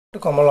To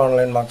Kamal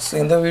Online Marks.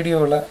 In the video,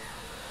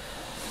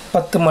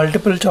 10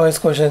 multiple choice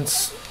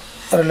questions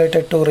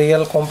related to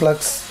real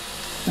complex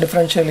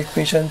differential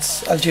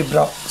equations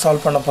algebra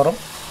solve panna porom.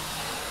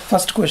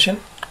 First question,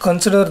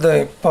 consider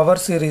the power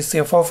series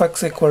f of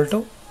x equal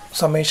to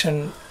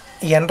summation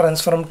n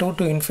runs from 2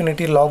 to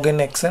infinity log n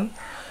xn.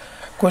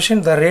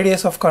 Question, the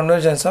radius of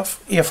convergence of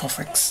f of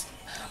x.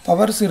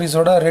 Power series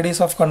oda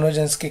radius of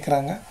convergence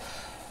kekranga.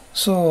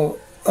 So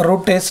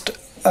root test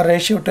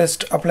ratio test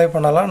apply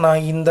பண்ணலாம்.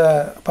 நான் இந்த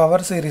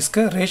power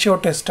சீரிஸ்க்கு ratio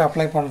test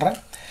apply பண்ணுறேன்.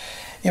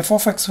 f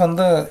of x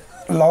வந்து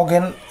log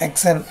n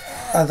xn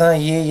அதான்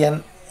an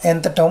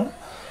nth term.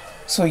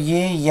 So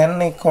an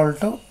equal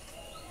to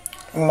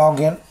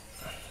log n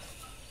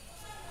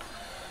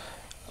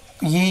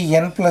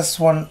an plus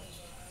 1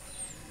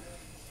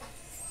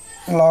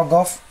 log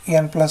of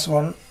n plus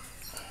 1.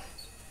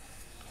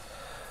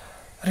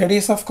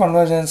 Radius of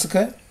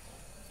convergenceக்கு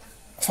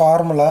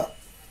formula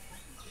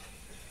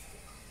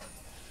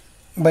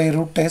by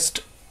root test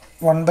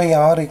 1 by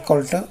r equal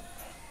to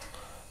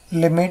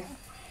limit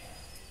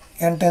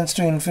n tends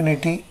to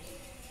infinity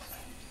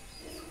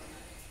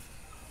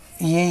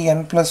an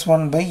plus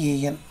 1 by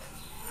an.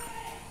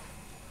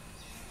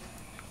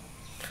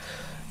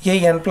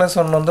 an plus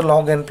 1 வந்து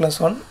log n plus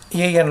 1,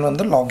 an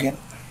வந்து log n.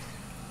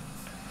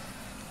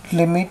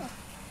 Limit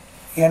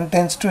n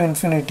tends to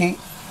infinity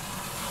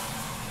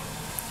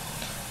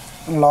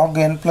log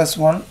n plus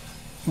 1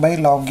 by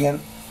log n.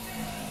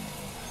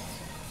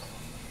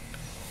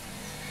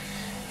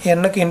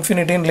 n க்கு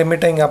infinity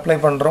limit இங்க apply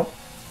பண்றோம்.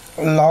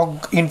 log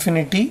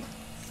infinity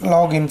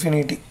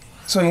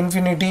so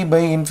infinity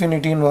by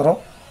infinity ன்னு வரும்.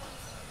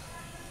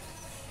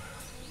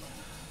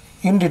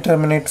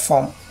 indeterminate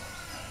form.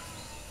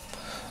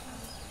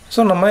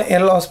 so நம்ம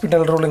L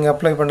hospital rule இங்க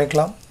apply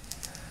பண்ணிக்கலாம்.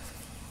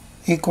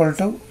 equal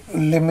to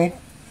limit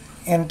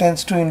n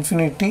tends to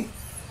infinity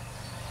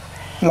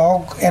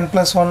log n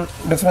plus 1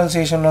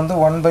 differentiation வந்து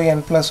 1 by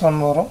n plus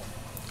 1 வரும்.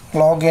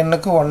 log n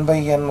க்கு 1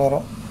 by n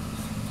வரும்.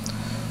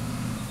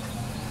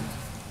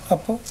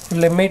 அப்போ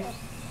limit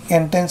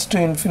n tends to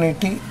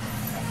infinity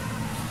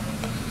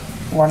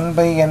 1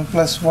 by n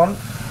plus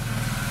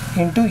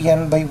 1 into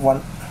n by 1.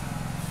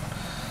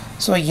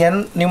 so n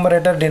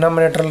numerator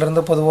denominator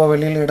இருந்து பொதுவா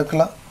வெளியில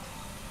எடுக்கலாம்.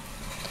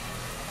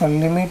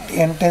 limit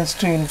n tends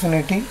to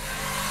infinity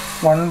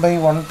 1 by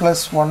 1 plus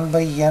 1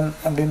 by n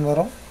அப்படினு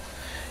வரும்.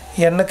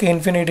 n க்கு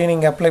infinity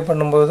நீங்க அப்ளை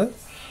பண்ணும்போது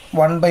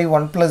 1 by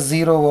 1 plus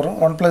 0 வரும்.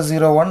 1 plus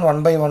 0 1,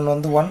 1 by 1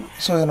 வந்து 1.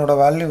 so இதனோட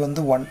வேல்யூ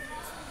வந்து 1.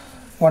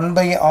 1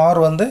 by r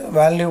வந்து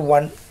value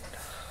 1.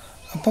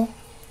 அப்போ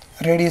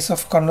radius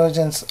of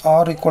convergence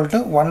r equal to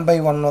 1 by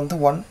 1 வந்து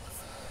 1.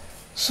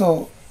 so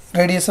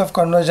radius of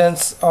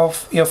convergence of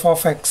f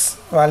of x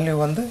value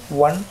வந்து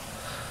 1.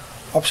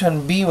 option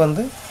B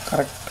வந்து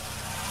correct.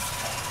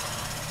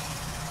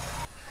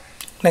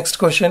 Next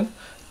question,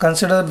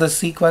 consider the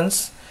sequence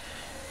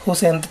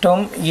whose nth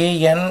term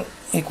an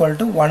equal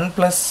to 1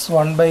 plus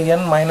 1 by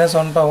n minus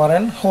 1 power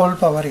n whole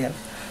power n.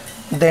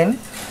 then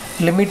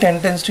limit n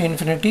tends to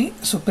infinity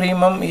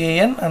supremum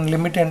an and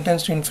limit n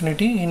tends to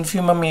infinity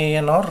infimum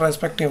an or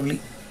respectively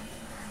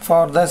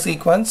for the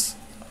sequence.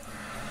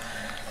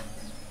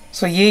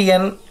 so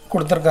an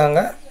கொடுத்திருக்காங்க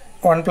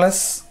 1 plus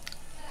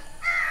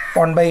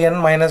 1 by n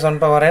minus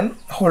 1 power n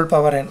whole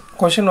power n.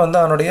 question வந்து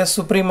அதனுடைய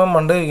supremum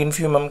and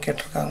infimum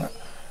கேட்டிருக்காங்க.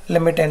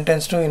 limit n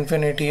tends to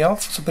infinity of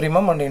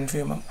supremum and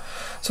infimum.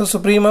 so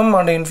supremum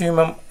and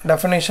infimum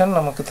definition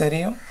நமக்கு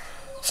தெரியும்.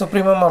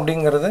 supremum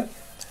அப்படிங்கிறது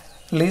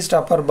least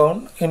upper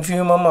bound,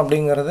 infimum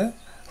அப்படிங்கிறது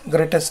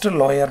greatest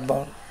lower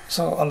bound.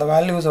 so அந்த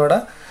values ஓட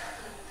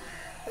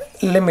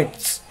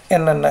limits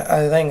என்னென்ன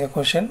அதுதான் இங்க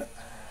question.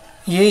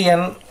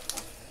 an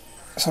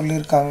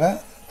சொல்லிருக்காங்க.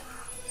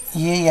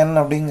 an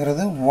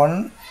அப்படிங்கிறது 1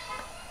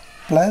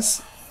 plus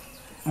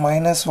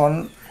minus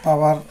 1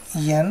 power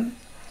n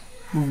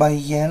by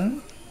n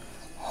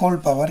whole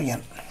power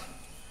n.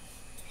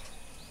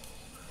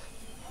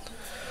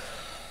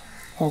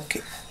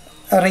 okay,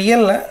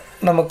 ரியல்ல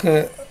நமக்கு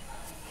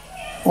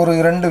ஒரு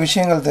இரண்டு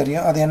விஷயங்கள்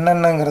தெரியும். அது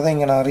என்னென்னங்கறதை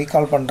இங்க நான்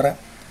ரீகால் பண்றேன்.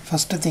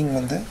 ஃபர்ஸ்ட் திங்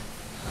வந்து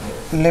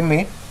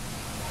limit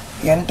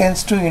n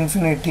tends to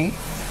infinity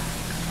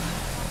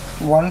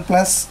 1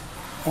 plus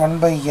 1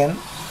 by n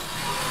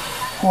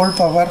whole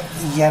power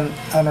n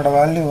அதனோட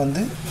வேல்யூ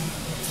வந்து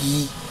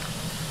e.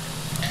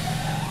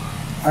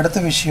 அடுத்த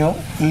விஷயம்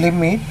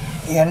limit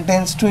n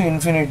tends to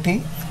infinity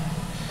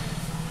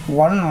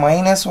 1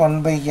 minus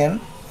 1 by n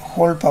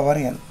whole power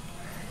n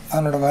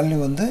அதனோட வேல்யூ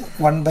வந்து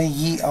 1 by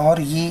e or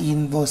e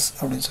inverse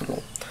அப்படினு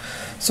சொல்லுவோம்.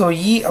 so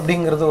e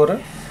அப்படிங்கிறது ஒரு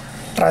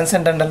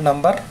transcendental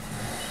number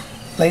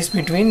lies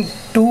between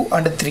 2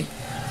 and 3.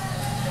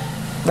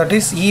 that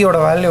is e ஓட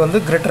வேல்யூ வந்து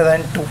greater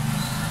than 2.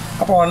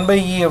 அப்போ 1 by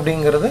e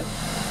அப்படிங்கிறது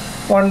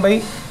 1 by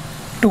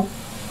 2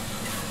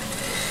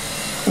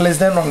 less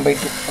than 1 by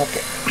 2.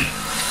 okay,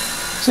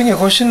 so இங்க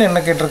क्वेश्चन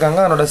என்ன கேட்டிருக்காங்க,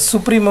 அதனோட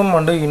supremum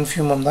and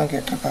infimum தான்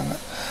கேட்டிருக்காங்க.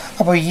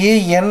 அப்போ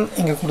an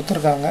இங்க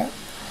கொடுத்திருக்காங்க.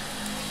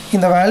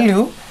 இந்த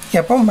வேல்யூ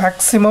எப்போ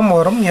மேக்ஸிமம்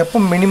வரும் எப்போ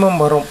மினிமம்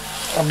வரும்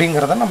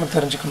அப்படிங்கறத நம்ம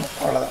தெரிஞ்சுக்கணும்.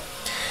 அவ்வளவுதான்.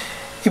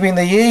 இப்போ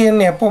இந்த an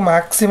எப்போ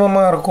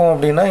மேக்ஸிமமாக இருக்கும்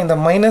அப்படின்னா இந்த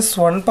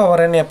 -1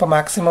 பவர் n எப்போ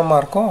மேக்ஸிமமாக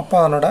இருக்கும் அப்போ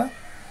அதனோட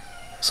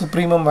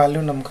சுப்ரீமம்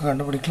வேல்யூ நமக்கு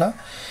கண்டுபிடிக்கலாம்.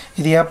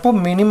 இது எப்போ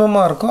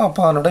மினிமமாக இருக்கும்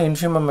அப்போ அதனோட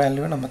இன்ஃபிமம்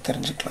வேல்யூவை நம்ம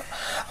தெரிஞ்சுக்கலாம்.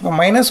 அப்போ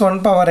 -1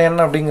 பவர் n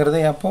அப்படிங்கிறது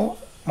எப்போ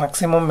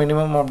மேக்ஸிமம்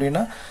மினிமம்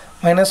அப்படின்னா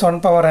 -1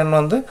 பவர் n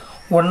வந்து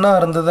 1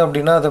 இருந்தது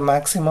அப்படின்னா அது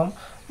மேக்ஸிமம்.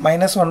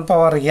 -1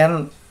 பவர்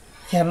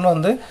n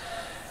வந்து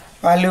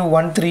வேல்யூ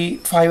 1 3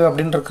 5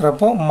 அப்படின்னு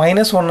இருக்கிறப்போ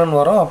 -1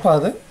 வரும், அப்போ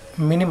அது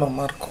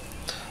மினிமமாக இருக்கும்.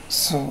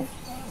 ஸோ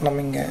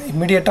நம்ம இங்கே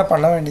இம்மிடியேட்டாக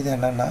பண்ண வேண்டியது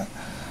என்னென்னா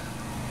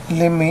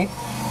limit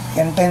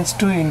n tends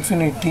to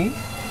infinity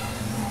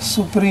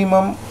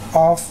supremum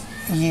of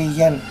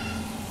an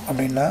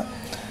அப்படின்னா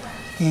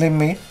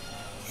limit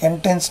n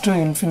tends to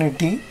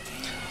infinity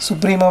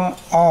supremum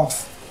of,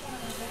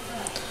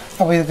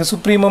 அப்போ இதுக்கு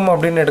சுப்ரீமம்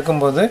அப்படின்னு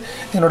எடுக்கும்போது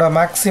என்னோட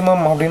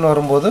மேக்ஸிமம் அப்படின்னு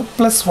வரும்போது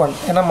 +1,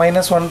 ஏன்னா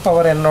 -1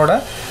 பவர் என்னோட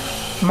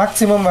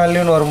மேக்ஸிமம்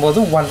வேல்யூன்னு வரும்போது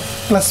 1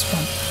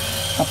 +1,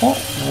 அப்போது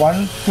 1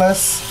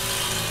 +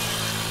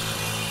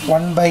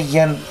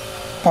 1/n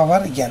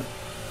பவர் n.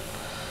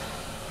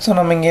 ஸோ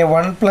நம்ம இங்கே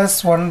 1 +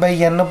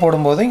 1/n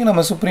போடும்போது இங்கே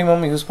நம்ம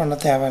சுப்ரீமம் யூஸ் பண்ண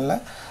தேவையில்லை.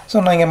 ஸோ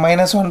நான் இங்கே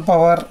 -1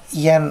 பவர்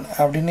n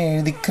அப்படின்னு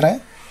எழுதிக்கிறேன்.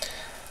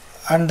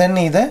 அண்ட் தென்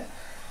இதை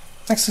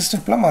நெக்ஸ்ட்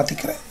ஸ்டெப்பில்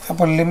மாற்றிக்கிறேன்.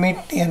 அப்போ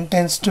limit n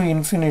tends to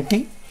infinity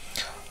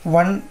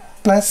 1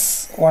 +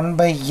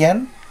 1/n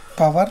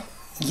power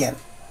n.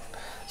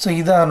 So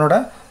இது அதனோட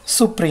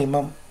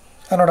சுப்ரீமம்,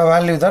 அதனோட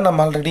வேல்யூ தான் நம்ம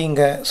ஆல்ரெடி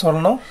இங்கே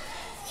சொல்லணும்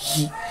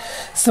e.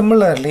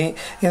 சிமிலர்லி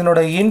இதனோட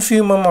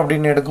இன்ஃபியூமம்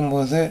அப்படின்னு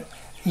எடுக்கும்போது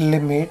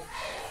limit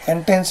n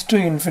tends to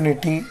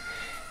infinity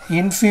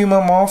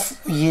infimum of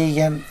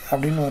an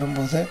அப்படின்னு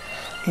வரும்போது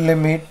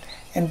limit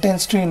n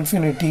tends to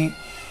infinity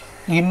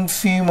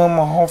infimum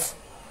of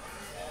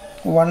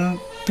 1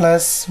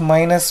 +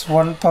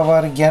 -1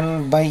 power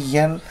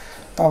n/n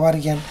power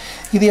n.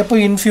 இது எப்போ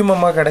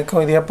இன்ஃபியூமமாக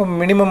கிடைக்கும், இது எப்போ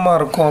மினிமமாக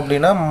இருக்கும்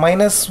அப்படின்னா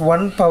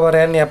 -1 பவர்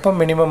n எப்போ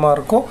மினிமமாக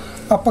இருக்கும்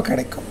அப்போ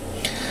கிடைக்கும்.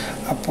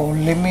 அப்போது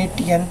limit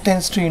n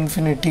tends to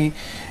infinity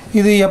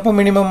இது எப்போ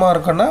மினிமமாக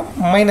இருக்குன்னா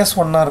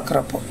 -1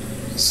 இருக்கிறப்போ.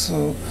 So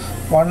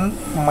 1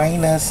 -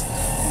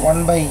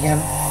 1/n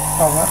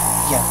power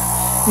n.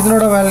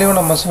 இதனோட வேல்யூ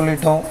நம்ம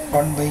சொல்லிட்டோம்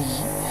 1/e.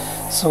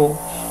 So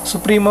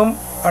supremum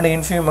and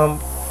infimum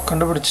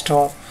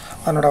கண்டுபிடிச்சிட்டோம்.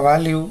 அதனோட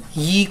வேல்யூ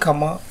e,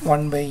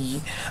 1/e.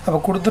 அப்போ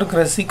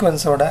கொடுத்துருக்கிற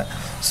சீக்வன்ஸோட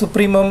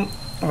சுப்ரீமம்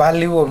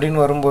வேல்யூ அப்படின்னு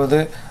வரும்போது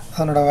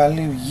அதனோட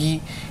வேல்யூ e,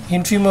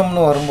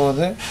 இன்ஃபியூமம்னு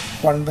வரும்போது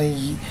 1/e.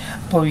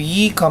 அப்போது e,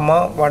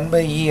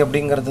 1/e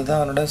அப்படிங்கிறது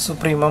தான் அதனோட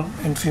சுப்ரீமம்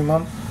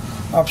இன்ஃபியூமம்.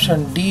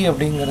 ஆப்ஷன் டி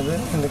அப்படிங்கிறது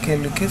இந்த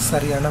கேள்விக்கு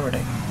சரியான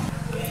விடை.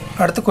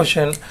 அடுத்த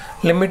question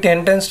limit n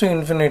tends to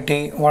infinity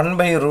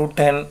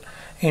 1/√10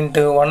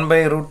 into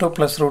 1/√2 +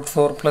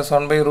 √4 +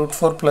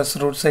 1/√4 +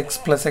 √6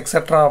 + etc.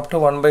 up to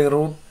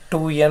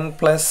 1/√2n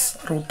 +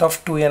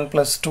 √2n +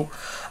 2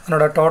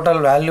 அதனோட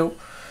total value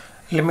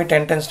limit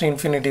n tends to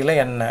infinity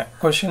என்ன?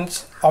 கொஷின்ஸ்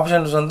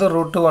ஆப்ஷன்ஸ் வந்து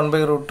 √2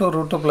 1/√2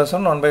 √2 +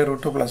 1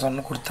 1/√2 +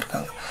 1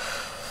 கொடுத்துருக்காங்க.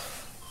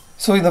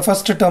 ஸோ இந்த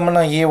ஃபஸ்ட்டு டேர்மை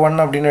நான் a1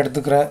 அப்படின்னு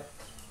எடுத்துக்கிறேன்.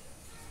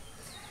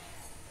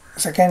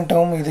 செகண்ட்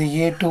டேர்ம் இது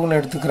a2ன்னு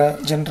எடுத்துக்கிறேன்.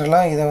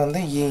 ஜென்ரலாக இதை வந்து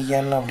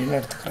an அப்படின்னு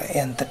எடுத்துக்கிறேன்.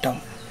 nth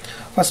டேர்ம்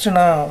ஃபஸ்ட்டு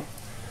நான்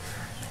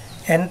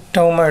nth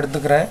டேர்மை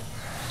எடுத்துக்கிறேன்.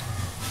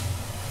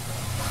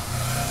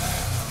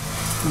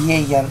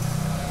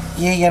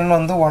 an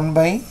வந்து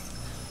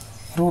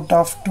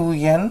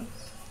 1/√2n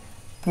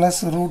 +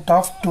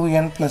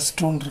 √2n +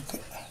 2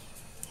 இருக்குது.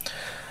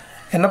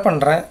 என்ன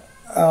பண்ணுறேன்,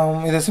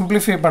 இதை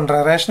சிம்பிளிஃபை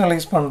பண்ணுறேன்,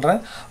 ரேஷ்னலைஸ் பண்ணுறேன்.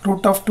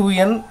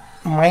 √2n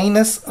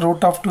minus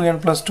 √2n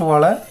 +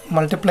 2ஆல்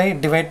multiply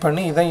divide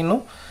பண்ணி இதை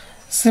இன்னும்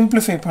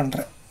சிம்பிளிஃபை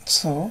பண்ணுறேன்.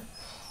 So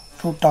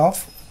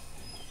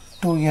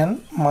 √2n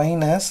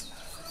minus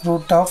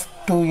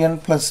 √2n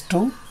 +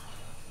 2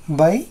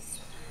 by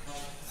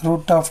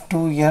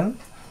 √2n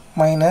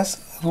minus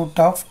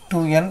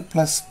 √2n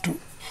 + 2.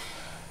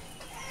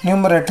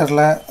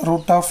 நியூமரேட்டரில்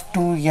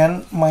 √2n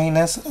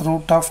மைனஸ்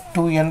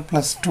 √2n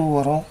 + 2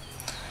 வரும்.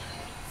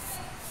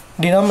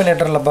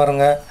 டினாமினேட்டரில்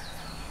பாருங்கள்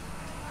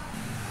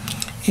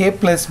a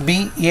 + b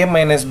a -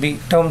 b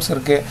terms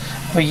இருக்குது.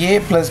 இப்போ a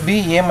 + b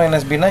a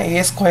 - bனா a²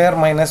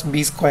 - b².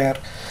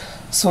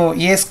 So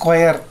a²,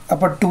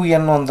 அப்போ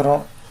 2n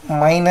வந்துடும்,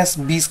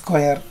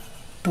 -b²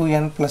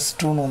 2n +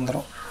 2ன்னு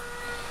வந்துடும்.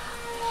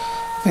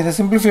 இப்போ இதை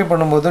சிம்பிளிஃபை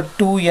பண்ணும்போது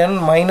 2n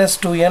 -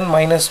 2n -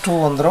 2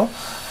 வந்துடும்.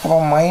 அப்போ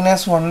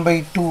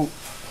 -1/2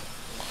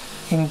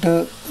 இன்ட்டு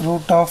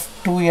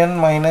 √2n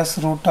மைனஸ்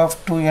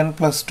 √2n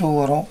 + 2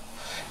 வரும்.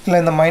 இல்லை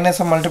இந்த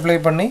மைனஸை மல்டிப்ளை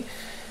பண்ணி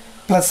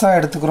ப்ளஸ்ஸாக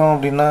எடுத்துக்கிறோம்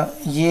அப்படின்னா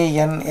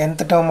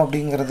nth டேர்ம்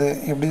அப்படிங்கிறது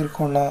எப்படி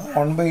இருக்கும்னா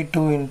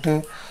 1/2 இன்ட்டு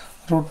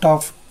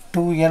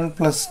 √2n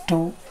 + 2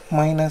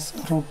 மைனஸ்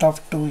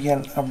 √2n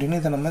அப்படின்னு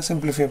இதை நம்ம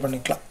சிம்பிளிஃபை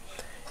பண்ணிக்கலாம்.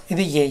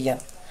 இது an.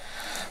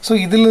 ஸோ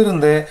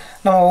இதிலிருந்து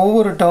நம்ம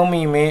ஒவ்வொரு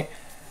டேர்மையுமே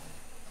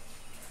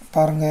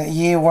பாருங்கள்,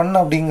 a1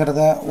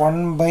 அப்படிங்கிறத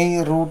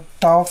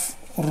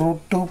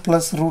 1/√2 +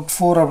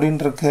 √4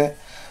 அப்படின்னு இருக்குது.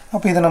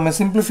 அப்போ இதை நம்ம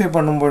சிம்பிளிஃபை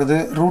பண்ணும்பொழுது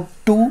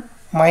 √2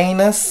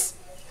 மைனஸ்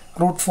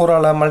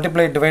 √4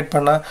 மல்டிப்ளை டிவைட்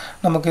பண்ணால்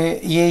நமக்கு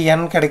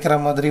an கிடைக்கிற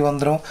மாதிரி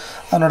வந்துடும்.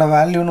 அதனோட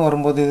வேல்யூன்னு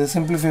வரும்போது இது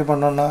சிம்பிளிஃபை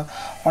பண்ணோன்னா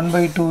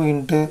 1/2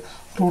 இன்ட்டு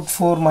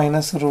 √4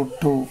 மைனஸ்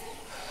 √2.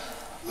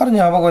 அது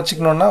ஞாபகம்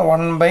வச்சுக்கணுன்னா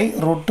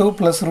 1/√2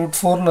 ப்ளஸ்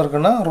 √4ன்னு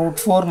இருக்குன்னா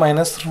 √4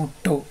 மைனஸ்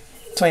 √2.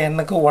 ஸோ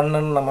என்னக்கு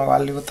 1ன்னு நம்ம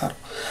வேல்யூ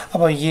தரோம்.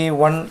 அப்போ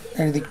a1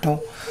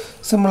 எழுதிக்கிட்டோம்.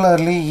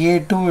 சிமிலர்லி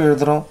a2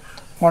 எழுதுகிறோம்.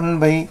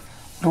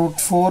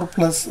 1/√4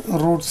 ப்ளஸ்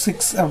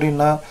 √6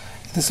 அப்படின்னா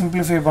இது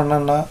சிம்பிளிஃபை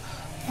பண்ணோன்னா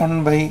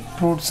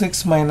 1/√6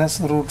 மைனஸ்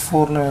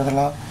 √4ன்னு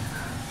எழுதலாம்.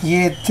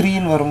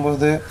 a3ன்னு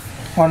வரும்போது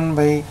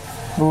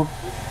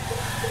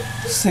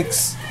 1/√6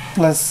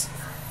 ப்ளஸ்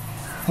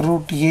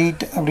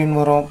 √8 அப்படின்னு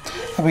வரும்.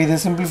 அப்போ இதை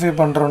சிம்பிளிஃபை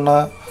பண்ணுறோன்னா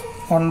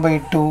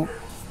 1/2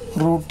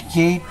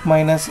 √8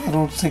 மைனஸ்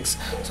 √6.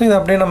 ஸோ இதை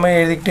அப்படியே நம்ம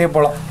எழுதிக்கிட்டே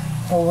போகலாம்.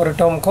 ஒவ்வொரு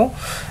டேர்முக்கும்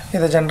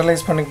இதை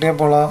ஜென்ரலைஸ் பண்ணிக்கிட்டே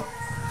போகலாம்.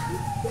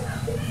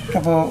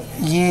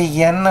 அப்போது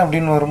an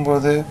அப்படின்னு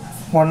வரும்போது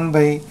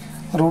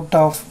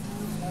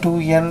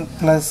 1/√2n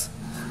ப்ளஸ்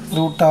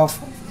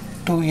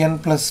 √2n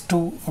ப்ளஸ்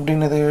 2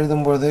 அப்படின்னு இதை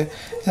எழுதும்போது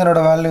இதனோட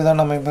வேல்யூ தான்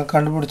நம்ம இப்போ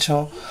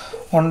கண்டுபிடிச்சோம்.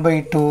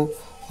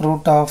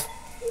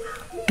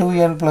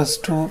 1/2√2n ப்ளஸ்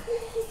 2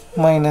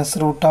 மைனஸ்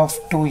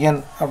 √2n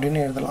அப்படின்னு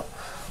எழுதலாம்.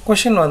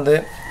 கொஷின் வந்து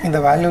இந்த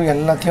வேல்யூ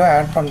எல்லாத்தையும்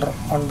ஆட் பண்ணுறோம்.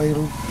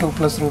 1/√2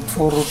 plus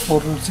 √4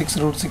 √6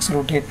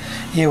 √8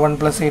 a1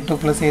 plus a2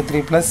 plus a3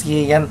 plus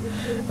an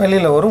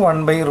வெளியில் ஒரு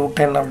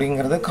 1/√10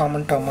 அப்படிங்கிறது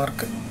காமன் டேர்மாக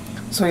இருக்குது.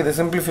 ஸோ இதை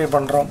சிம்பிளிஃபை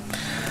பண்ணுறோம்.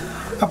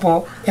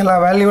 அப்போது எல்லா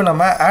வேல்யூவும்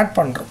நம்ம ஆட்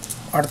பண்ணுறோம்.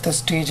 அடுத்த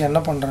ஸ்டேஜ் என்ன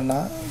பண்ணுறோன்னா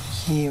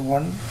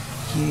a1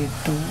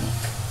 a2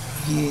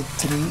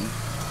 a3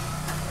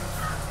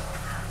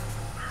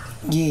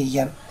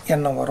 an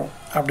என்ன வரும்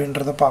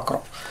அப்படின்றத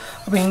பார்க்குறோம்.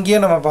 அப்போ இங்கேயே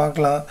நம்ம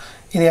பார்க்கலாம்.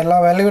 இது எல்லா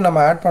வேல்யூவும் நம்ம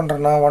ஆட்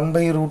பண்ணுறோன்னா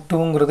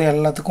 1/√2ங்கிறது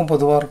எல்லாத்துக்கும்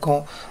பொதுவாக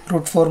இருக்கும்.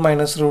 √4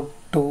 மைனஸ்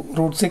 √2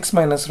 √6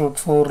 மைனஸ்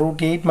 √4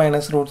 √8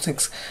 மைனஸ்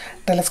 √6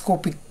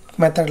 டெலஸ்கோபிக்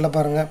மெத்தடில்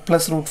பாருங்கள்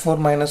plus √4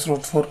 minus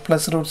 √4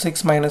 plus √6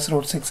 minus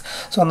 √6.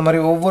 So அந்த மாதிரி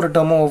ஒவ்வொரு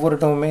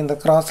டேர்முமே இந்த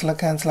கிராஸில்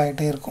கேன்சல்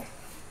ஆகிட்டே இருக்கும்.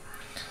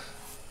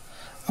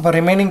 அப்போ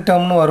ரிமைனிங்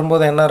டேர்ம்னு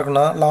வரும்போது என்ன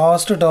இருக்குன்னா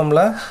லாஸ்ட்டு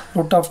டேர்மில்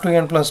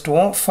 √2n ப்ளஸ்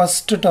 2வும்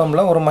ஃபஸ்ட்டு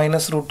டேர்மில் ஒரு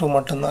மைனஸ் √2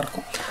 மட்டும்தான்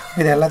இருக்கும்.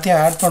 இது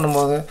எல்லாத்தையும் ஆட்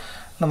பண்ணும்போது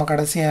நம்ம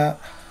கடைசியாக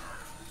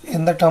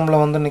எந்த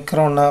டேர்மில் வந்து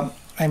நிற்கிறோன்னா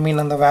ஐ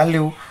மீன் அந்த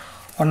வேல்யூ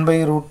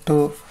 1/√2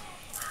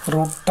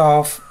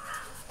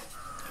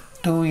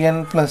 √2n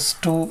ப்ளஸ்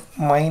 2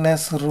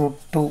 மைனஸ்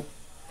 √2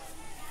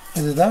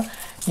 இதுதான்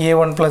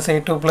a1 plus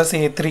a2 plus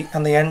a3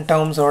 அந்த n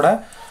டேர்ம்ஸோட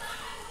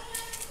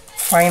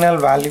ஃபைனல்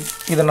வேல்யூ.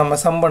 இதை நம்ம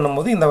சம்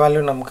பண்ணும்போது இந்த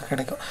வேல்யூ நமக்கு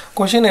கிடைக்கும்.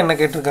 கொஷின் என்ன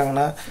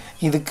கேட்டிருக்காங்கன்னா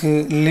இதுக்கு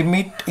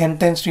limit n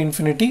tends to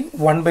infinity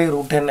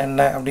 1/√10 என்ன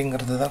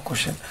அப்படிங்கிறது தான்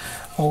கொஷின்.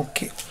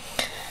 ஓகே,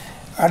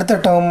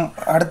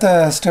 அடுத்த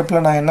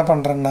ஸ்டெப்பில் நான் என்ன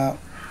பண்ணுறேன்னா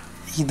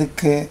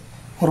இதுக்கு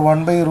ஒரு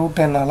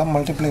 1/√10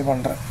 மல்டிப்ளை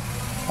பண்ணுறேன்.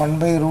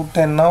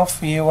 1/√10 of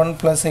a1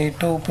 plus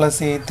a2 plus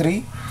a3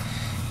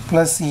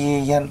 plus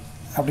an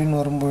அப்படின்னு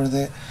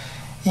வரும்பொழுது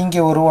இங்கே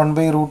ஒரு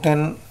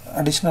 1/√10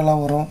 அடிஷ்னலாக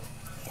வரும்.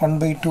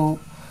 1/2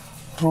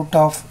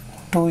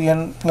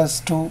 √2n ப்ளஸ்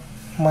 2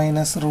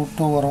 மைனஸ்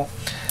 √2 வரும்.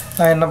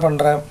 நான் என்ன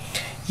பண்ணுறேன்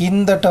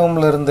இந்த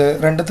டேர்ம்லேருந்து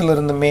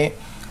ரெண்டுத்துலேருந்துமே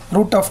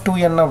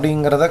 √2n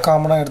அப்படிங்கிறத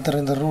காமனாக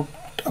எடுத்துகிறேன். இந்த ரூட்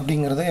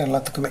அப்படிங்கிறது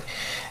எல்லாத்துக்குமே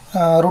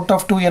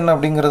 √2n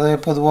அப்படிங்கிறத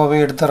பொதுவாகவே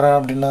எடுத்துடுறேன்.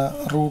 அப்படின்னா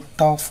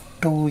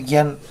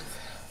 √2n/2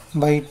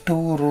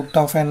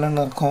 √n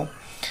இருக்கும்.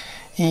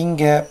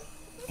 இங்கே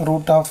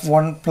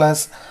 √1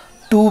 ப்ளஸ்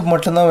 2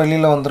 மட்டும்தான்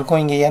வெளியில்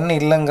வந்திருக்கும். இங்கே n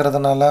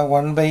இல்லைங்கிறதுனால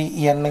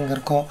 1/n இங்கே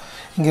இருக்கும்.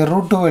 இங்கே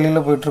 √2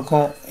 வெளியில்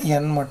போய்ட்டுருக்கோம்,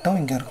 n மட்டும்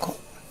இங்கே இருக்கும்.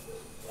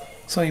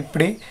 ஸோ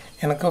இப்படி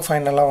எனக்கு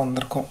ஃபைனலாக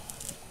வந்திருக்கும்.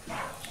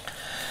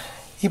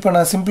 இப்போ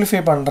நான்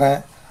சிம்பிளிஃபை பண்ணுறேன்.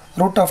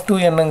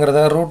 √2nங்கிறத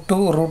 √2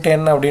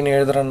 √n அப்படின்னு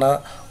எழுதுகிறேன்னா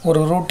ஒரு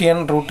 √n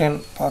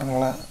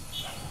பாருங்களேன்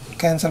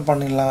கேன்சல்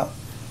பண்ணிடலாம்.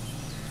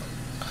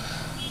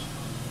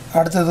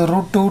 அடுத்தது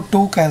 √2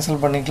 2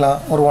 கேன்சல் பண்ணிக்கலாம்.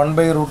 ஒரு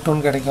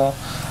 1/√2ன்னு கிடைக்கும்.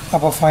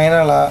 அப்போ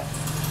ஃபைனலாக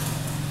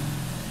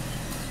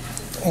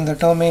இந்த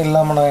டேர்மே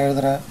இல்லாமல் நான்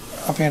எழுதுகிறேன்.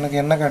 அப்போ எனக்கு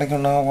என்ன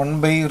கிடைக்கும்னா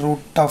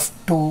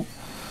 1/√2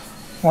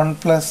 1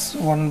 ப்ளஸ்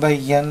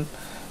 1/n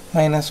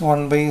மைனஸ்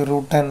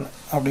 1/√10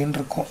 அப்படின்னு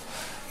இருக்கும்.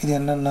 இது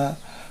என்னென்னா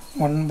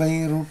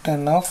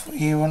 1/√10 of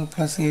a1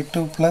 plus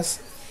a2 plus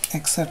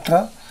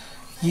etcetera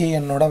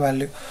anோட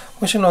value.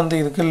 Question வந்து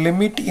இதுக்கு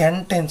limit n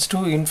tends to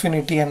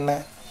infinity என்ன.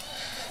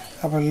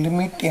 அப்போ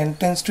limit n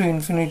tends to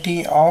infinity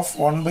of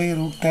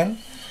 1/√10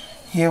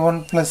 a1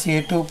 plus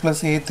a2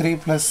 plus a3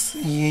 plus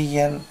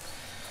an.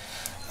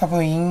 அப்போ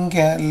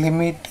இங்கே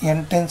limit n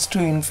tends to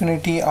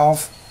infinity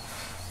of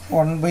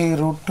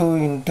 1/√2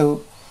 into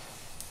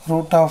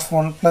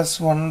 √1 plus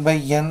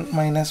 1/n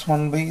minus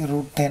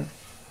 1/√10.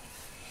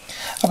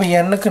 அப்போ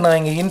என்னுக்கு நான்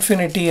இங்கே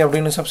infinity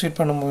அப்படின்னு சப்ஸ்டிட்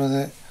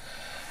பண்ணும்போது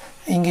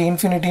இங்கே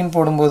இன்ஃபினிட்டின்னு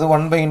போடும்போது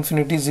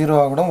 1/∞ 0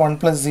 ஆகிடும். 1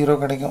 ப்ளஸ் 0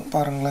 கிடைக்கும்.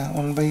 பாருங்களேன்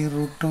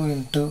 1/√2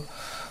 இன்ட்டு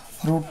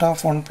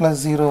 √1 ப்ளஸ்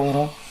 0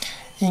 வரும்.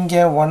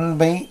 இங்கே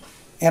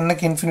 1/n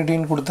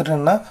இன்ஃபினிட்டின்னு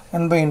கொடுத்துட்டேன்னா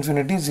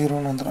 1/∞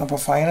 0ன்னு வந்துடும். அப்போ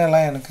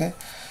ஃபைனலாக எனக்கு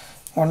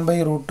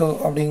 1/√2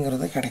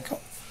 அப்படிங்கிறது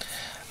கிடைக்கும்.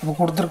 அப்போ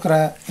கொடுத்துருக்குற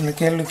இந்த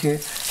கேள்விக்கு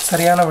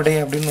சரியான விடை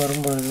அப்படின்னு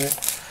வரும்பொழுது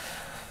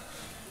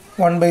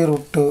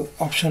 1/√2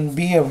 ஆப்ஷன்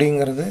பி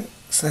அப்படிங்கிறது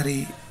சரி.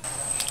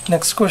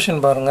 நெக்ஸ்ட்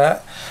கொஷின் பாருங்கள்.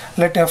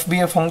 let f be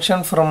a function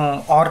from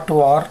R to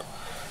R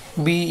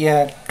be a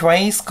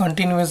twice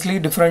continuously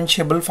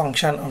differentiable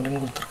function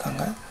அப்படின்னு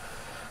கொடுத்துருக்காங்க.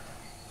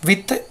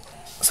 with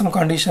some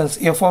conditions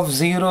f of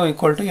 0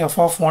 equal to f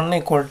of 1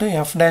 equal to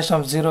f dash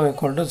of 0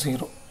 equal to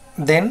 0.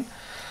 Then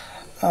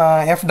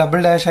f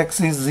double dash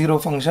x is 0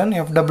 function,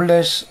 f double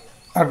dash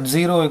at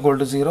 0 equal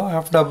to 0,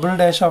 f double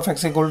dash of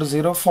x equal to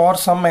 0 for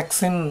some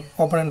x in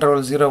open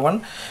interval 0 1,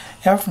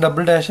 f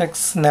double dash x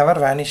never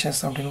vanishes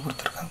அப்படின்னு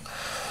கொடுத்துருக்காங்க.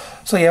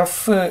 So f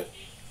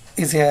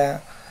is a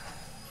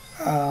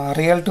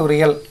real to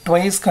real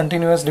twice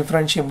continuous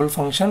differentiable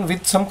function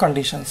with some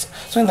conditions.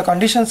 So இந்த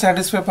condition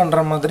satisfy பண்ணுற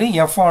மாதிரி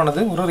f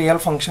ஆனது ஒரு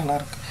real ஃபங்க்ஷனாக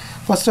இருக்குது.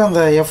 First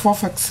அந்த f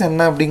of x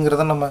என்ன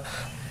அப்படிங்கிறத நம்ம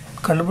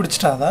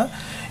கண்டுபிடிச்சிட்டா தான்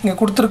இங்கே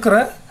கொடுத்துருக்கிற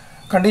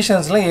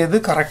கண்டிஷன்ஸில் எது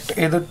கரெக்ட்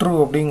எது ட்ரூ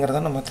அப்படிங்கிறத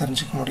நம்ம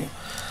தெரிஞ்சுக்க முடியும்.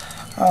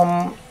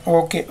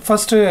 ஓகே,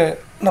 ஃபஸ்ட்டு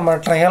நம்ம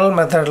ட்ரையல்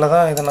மெத்தடில்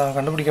தான் இதை நான்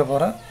கண்டுபிடிக்க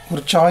போகிறேன்.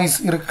 ஒரு சாய்ஸ்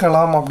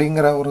இருக்கலாம்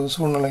அப்படிங்கிற ஒரு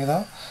சூழ்நிலை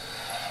தான்.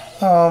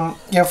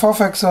 எஃப்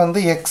ஆஃப் எக்ஸ் வந்து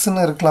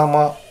எக்ஸ்ன்னு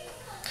இருக்கலாமா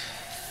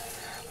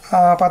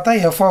பார்த்தா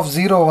எஃப் ஆஃப்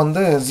 0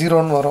 வந்து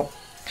 0ன்னு வரும்.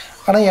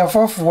 ஆனால் எஃப்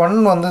ஆஃப் 1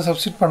 வந்து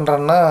சப்ஸ்டிட்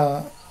பண்ணுறேன்னா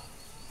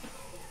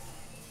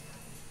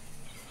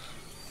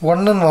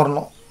 1ன்னு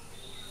வரணும்.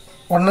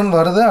 1ன்னு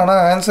வருது.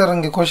 ஆனால் ஆன்சர்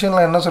இங்கே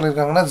கொஷினில் என்ன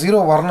சொல்லியிருக்காங்கன்னா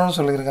 0 வரணும்னு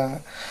சொல்லியிருக்காங்க.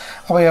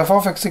 அப்போ F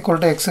of X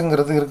equal to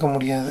எக்ஸுங்கிறது இருக்க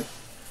முடியாது.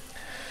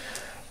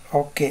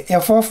 ஓகே,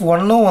 எஃப் ஆஃப்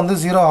 1ம் வந்து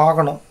 0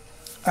 ஆகணும்.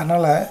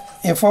 அதனால்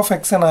எஃப் ஆஃப்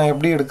எக்ஸை நான்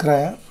எப்படி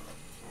எடுக்கிறேன்,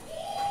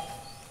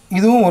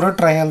 இதுவும் ஒரு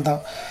ட்ரையல்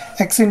தான்.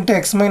 x இன்ட்டு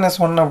எக்ஸ் மைனஸ்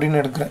 1 அப்படின்னு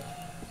எடுக்கிறேன்.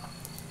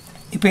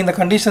 இப்போ இந்த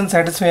கண்டிஷன்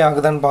சாட்டிஸ்ஃபை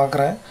ஆகுதான்னு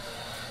பார்க்குறேன்.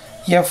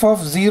 எஃப்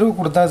ஆஃப் 0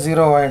 கொடுத்தா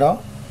 0 ஆகிடும்,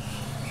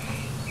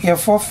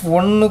 எஃப் ஆஃப்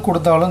 1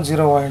 கொடுத்தாலும்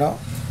 0 ஆகிடும்.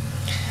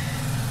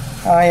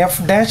 எஃப்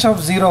டேஷ்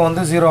ஆஃப் 0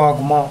 வந்து 0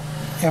 ஆகுமா,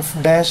 எஃப்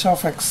டேஷ்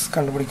ஆஃப் எக்ஸ்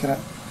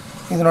கண்டுபிடிக்கிறேன்.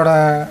 இதனோட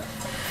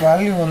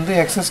வேல்யூ வந்து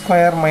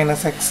x²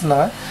 மைனஸ்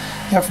எக்ஸ்னால்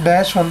எஃப்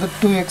டேஷ் வந்து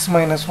 2x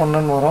மைனஸ்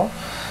 1ன்னு வரும்.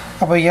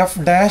 அப்போ எஃப்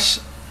டேஷ்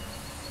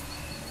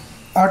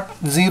அட்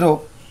 0,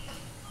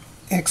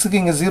 எக்ஸுக்கு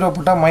இங்கே 0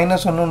 போட்டால்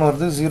மைனஸ் 1ன்னு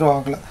வருது, 0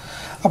 ஆகலை.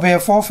 அப்போ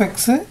F of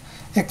x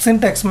X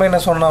into X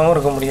minus 1ஆகவும்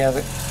இருக்க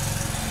முடியாது.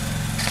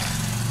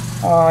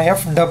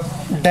 எஃப்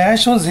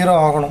டேஷும் 0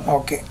 ஆகணும்.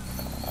 ஓகே,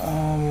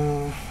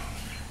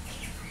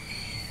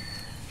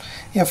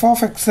 எஃப்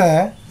ஆஃப் எக்ஸை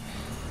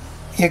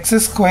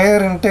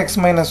x² இன்ட்டு எக்ஸ்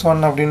மைனஸ்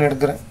 1 அப்படின்னு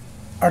எடுக்கிறேன்.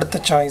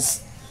 அடுத்த சாய்ஸ்.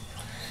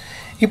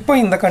 இப்போ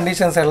இந்த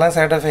கண்டிஷன்ஸ் எல்லாம்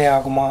சாட்டிஸ்ஃபை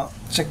ஆகுமா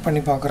செக்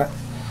பண்ணி பார்க்குறேன்.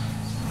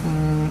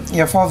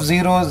 எஃப் ஆஃப்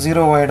 0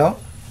 0 ஆகிடும்,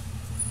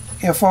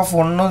 எஃப் ஆஃப்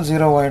 1ம்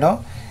 0 ஆகிடும்.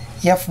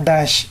 எஃப்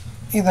டேஷ்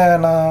இதை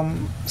நான்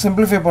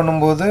சிம்பிளிஃபை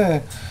பண்ணும்போது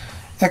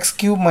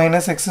x³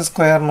 மைனஸ்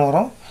x²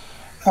 வரும்.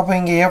 அப்போ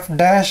இங்கே எஃப்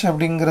டேஷ்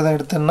அப்படிங்கிறத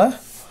எடுத்தோன்னா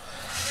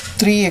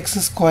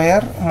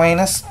 3x²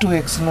 மைனஸ்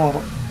 2xன்னு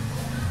வரும்.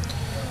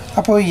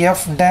 அப்போது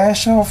எஃப்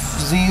டேஷ் ஆஃப்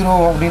 0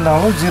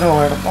 அப்படின்னாலும் 0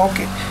 ஆகிடும்.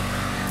 ஓகே,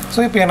 ஸோ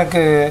இப்போ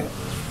எனக்கு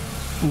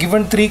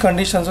கிவன் 3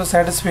 கண்டிஷன்ஸும்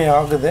சாட்டிஸ்ஃபை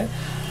ஆகுது.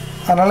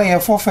 அதனால்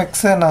எஃப் ஆஃப்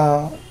எக்ஸை நான்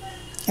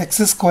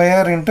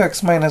x² இன்ட்டு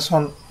எக்ஸ் மைனஸ்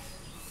 1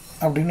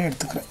 அப்படின்னு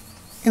எடுத்துக்கிறேன்.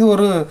 இது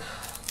ஒரு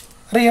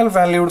ரியல்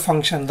வேல்யூடு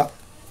ஃபங்க்ஷன் தான்.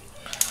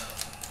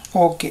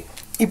 ஓகே,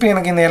 இப்போ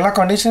எனக்கு இந்த எல்லா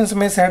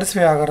கண்டிஷன்ஸுமே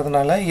சாட்டிஸ்ஃபை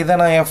ஆகிறதுனால இதை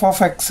நான் எஃப்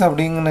ஆஃப் எக்ஸ்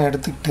அப்படிங்கன்னு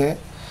எடுத்துக்கிட்டு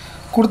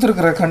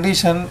கொடுத்துருக்குற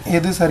கண்டிஷன்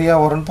எது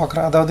சரியாக வரும்னு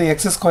பார்க்குறேன். அதாவது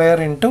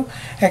x² into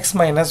X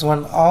minus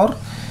 1 R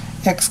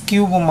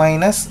x³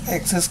 minus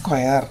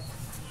x².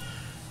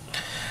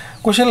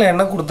 கொஷனில்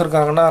என்ன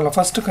கொடுத்துருக்காங்கன்னா அதில்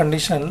first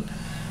condition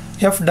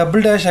f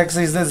double dash x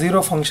is the 0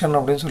 function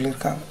அப்படின்னு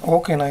சொல்லியிருக்காங்க.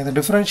 ஓகே, நான் இதை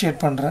டிஃப்ரென்ஷியேட்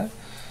பண்ணுறேன்.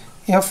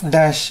 f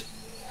dash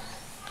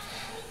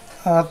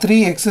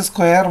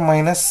 3x²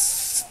 minus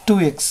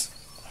 2x,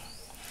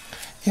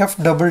 f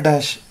double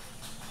dash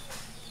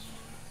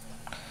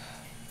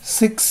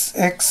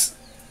 6x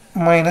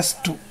minus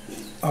 2.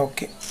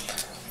 Okay,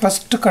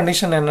 first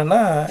condition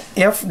என்னென்னா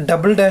f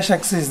double dash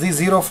x is the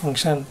 0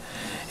 function.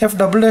 f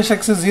double dash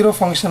x is 0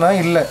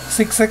 ஃபங்க்ஷனாக இல்லை,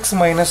 6x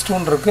minus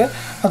 2ன்னு இருக்குது,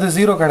 அது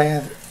 0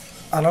 கிடையாது.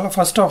 அதனால்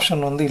ஃபஸ்ட்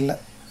ஆப்ஷன் வந்து இல்லை,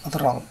 அது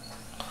ராங்.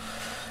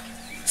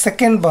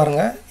 செகண்ட்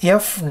பாருங்கள்,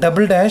 F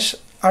double dash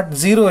at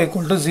 0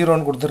 equal to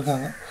 0ன்னு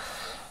கொடுத்துருக்காங்க.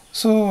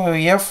 So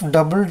F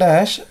double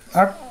dash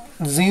at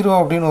 0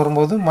 அப்படின்னு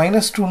வரும்போது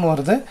மைனஸ் 2ன்னு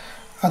வருது,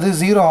 அது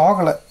 0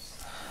 ஆகலை.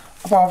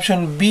 அப்போ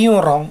ஆப்ஷன்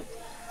பியும் ராங்,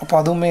 அப்போ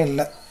அதுவுமே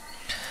இல்லை.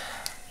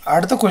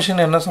 அடுத்த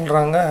கொஷின் என்ன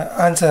சொல்கிறாங்க,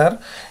 answer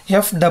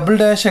F double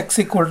dash X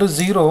equal to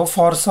 0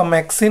 for some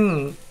X in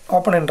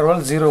open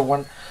interval 0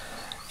 1.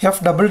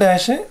 F double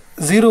dash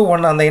 0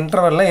 1 அந்த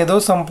இன்டர்வலில் ஏதோ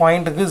சம்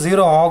பாயிண்ட்டுக்கு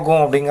 0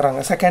 ஆகும் அப்படிங்கிறாங்க,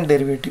 செகண்ட்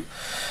டெரிவேட்டிவ்.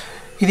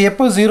 இது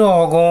எப்போ 0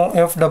 ஆகும்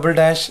எஃப் டபுள்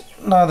டேஷ்,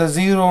 நான் அதை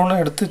 0ன்னு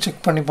எடுத்து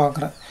செக் பண்ணி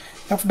பார்க்குறேன்.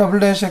 எஃப்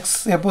டபுள் டேஷ் எக்ஸ்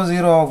எப்போ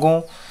 0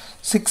 ஆகும்,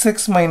 6x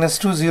மைனஸ்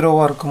 2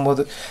 0வாக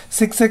இருக்கும்போது.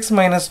 6x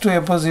மைனஸ் 2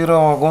 எப்போ 0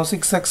 ஆகும்,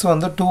 6x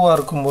வந்து 2ஆக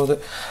இருக்கும்போது.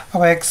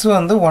 அப்போ எக்ஸ்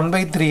வந்து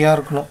 1/3ஆக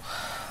இருக்கணும்.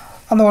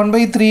 அந்த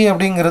 1/3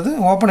 அப்படிங்கிறது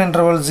ஓப்பன்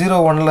இன்டர்வல்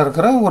 0 1ல்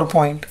இருக்கிற ஒரு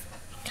பாயிண்ட்.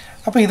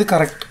 அப்போ இது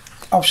கரெக்ட்,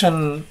 ஆப்ஷன்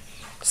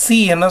C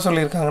என்ன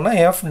சொல்லியிருக்காங்கன்னா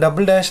f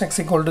double dash x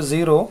equal to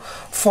 0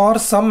 for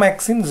some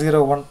x in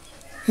 0 1.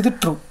 இது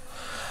true.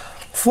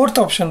 Fourth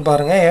option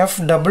பாருங்க, f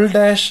double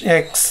dash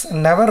x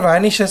never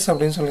vanishes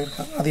அப்படின்னு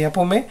சொல்லியிருக்காங்க. அது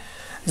எப்போவுமே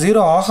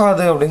 0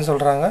 ஆகாது அப்படின்னு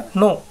சொல்கிறாங்க.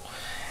 நோ,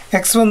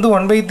 x வந்து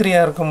 1/3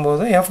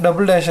 இருக்கும்போது f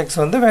double dash x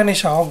வந்து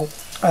வேனிஷ் ஆகும்.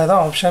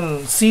 அதுதான் ஆப்ஷன்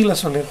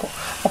சியில் சொல்லியிருக்கோம்.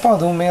 அப்போ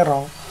அதுவுமே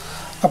ராங்.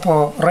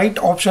 அப்போது ரைட்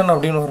ஆப்ஷன்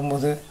அப்படின்னு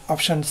வரும்போது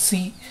option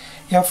C,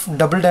 f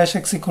double dash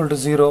x equal to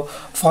 0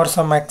 for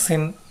some x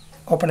in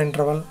open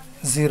interval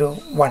 0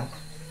 1.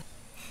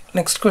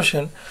 Next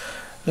question,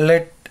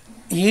 let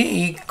a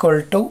equal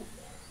to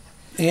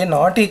a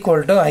not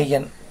equal to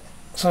in.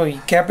 So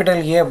capital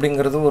A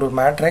அப்படிங்கிறது ஒரு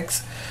matrix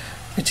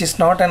which is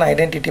not an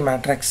identity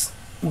matrix.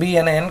 Be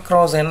an n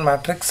cross n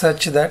matrix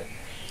such that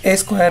a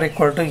square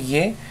equal to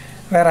a,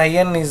 where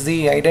in is the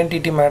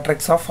identity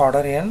matrix of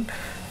order n.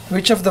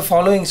 Which of the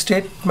following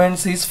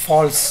statements is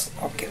false?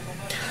 Okay,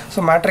 so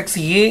matrix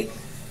A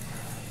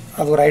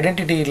அது ஒரு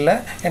identity இல்லை,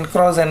 n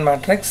cross n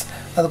matrix,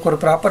 அதுக்கு ஒரு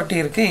property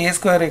இருக்குது, a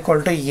square equal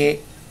to a.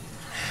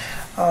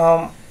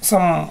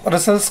 Some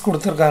results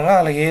கொடுத்துருக்காங்க,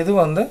 அதில் எது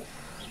வந்து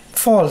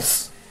ஃபால்ஸ்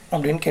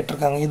அப்படின்னு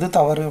கேட்டிருக்காங்க, இது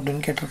தவறு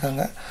அப்படின்னு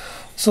கேட்டிருக்காங்க.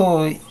 ஸோ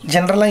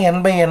ஜென்ரலாக n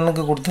by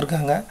nக்கு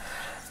கொடுத்துருக்காங்க.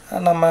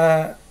 நம்ம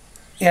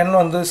n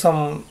வந்து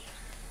சம்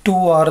 2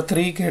 or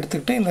 3க்கு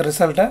எடுத்துக்கிட்டு இந்த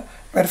ரிசல்ட்டை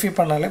வெரிஃபை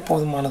பண்ணாலே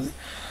போதுமானது.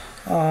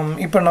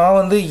 இப்போ நான்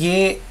வந்து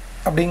a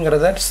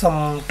அப்படிங்கிறத சம்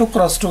 2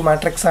 cross 2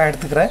 மேட்ரிக்ஸாக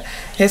எடுத்துக்கிறேன்.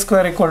 a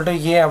square equal to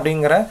a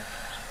அப்படிங்கிற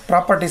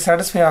ப்ராப்பர்ட்டி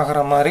சாட்டிஸ்ஃபை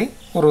ஆகிற மாதிரி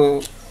ஒரு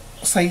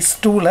சைஸ்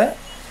 2ல்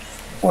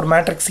ஒரு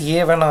மேட்ரிக்ஸ்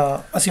ஏவை நான்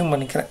அசியூம்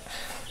பண்ணிக்கிறேன்.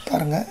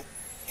 பாருங்கள்,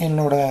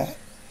 என்னோட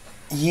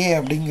a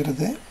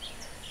அப்படிங்கிறது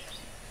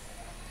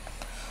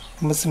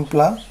ரொம்ப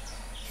சிம்பிளாக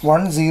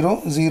 1 0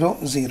 0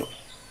 0.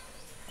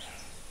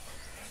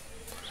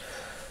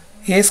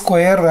 a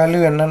ஸ்கொயர்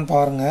வேல்யூ என்னன்னு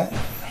பாருங்கள்.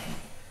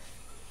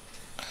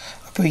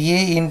 அப்போ a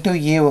இன்ட்டு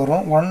a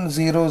வரும் 1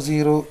 0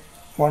 0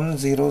 1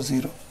 0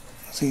 0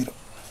 0.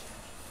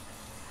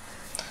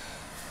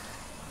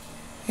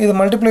 இது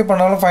மல்டிப்ளை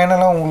பண்ணாலும்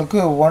ஃபைனலாக உங்களுக்கு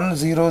 1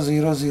 0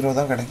 0 0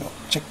 தான் கிடைக்கும்.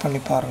 செக்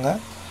பண்ணி பாருங்கள்.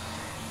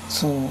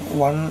 ஸோ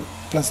 1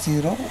 +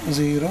 0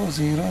 0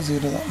 0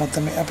 0 தான்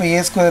மொத்தமே. அப்போ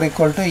a square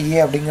equal to a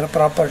அப்படிங்கிற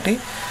ப்ராப்பர்ட்டி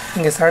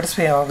இங்கே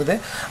சாட்டிஸ்ஃபை ஆகுது.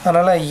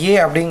 அதனால் a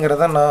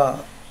அப்படிங்கிறத நான்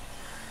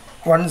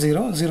 1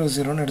 0 0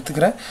 0ன்னு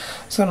எடுத்துக்கிறேன்.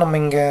 ஸோ நம்ம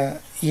இங்கே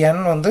n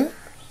வந்து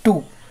 2,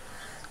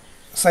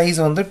 சைஸ்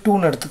வந்து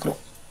 2ன்னு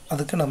எடுத்துக்கிறோம்.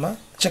 அதுக்கு நம்ம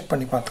செக்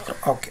பண்ணி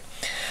பார்த்துக்கிறோம். ஓகே,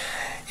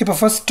 இப்போ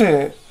ஃபஸ்ட்டு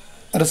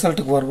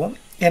ரிசல்ட்டுக்கு வருவோம்.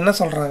 என்ன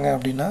சொல்கிறாங்க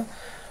அப்படின்னா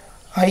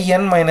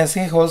in minus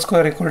a whole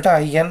square equal to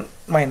in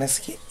minus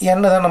a.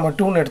 n தான் நம்ம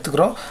 2ன்னு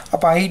எடுத்துக்கிறோம்.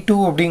 அப்போ i2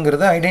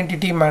 அப்படிங்கிறது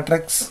ஐடென்டிட்டி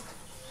மேட்ரிக்ஸ்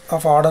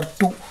ஆஃப் ஆர்டர்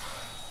 2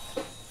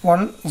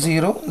 1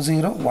 0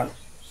 0 1,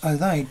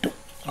 அதுதான் i2.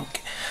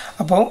 ஓகே,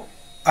 அப்போது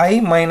i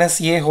minus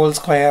a whole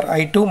square,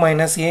 i2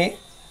 minus a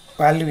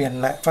value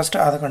என்ன,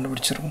 ஃபஸ்ட்டு அதை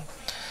கண்டுபிடிச்சிருவோம்.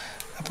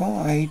 அப்போது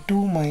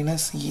i2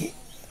 minus a,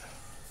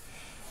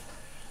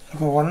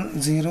 அப்போ 1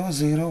 0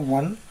 0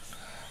 1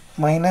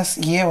 மைனஸ்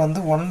a வந்து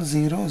 1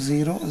 0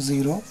 0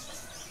 0.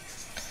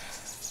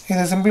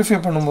 இதை சிம்பிளிஃபை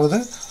பண்ணும்போது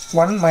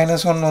 1 -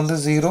 1 வந்து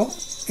 0,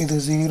 இது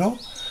 0,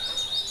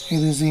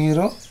 இது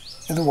 0,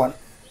 இது 1.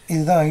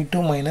 இதுதான்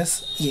i2 minus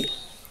a.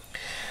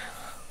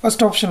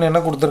 First option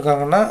என்ன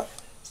கொடுத்துருக்காங்கன்னா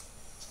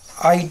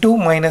i2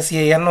 minus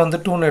a, n வந்து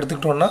 2ன்னு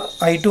எடுத்துக்கிட்டோன்னா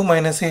i2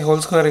 minus a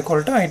whole square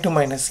equal to i2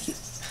 minus a.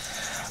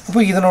 அப்போ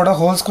இதனோட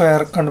ஹோல்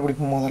ஸ்கொயர்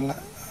கண்டுபிடிப்போம். முதல்ல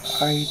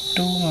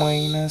i2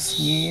 minus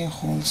a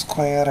whole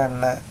square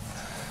என்ன.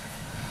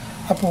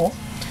 அப்போது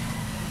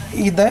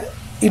இதை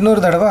இன்னொரு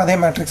தடவை அதே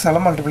மேட்ரிக்ஸால்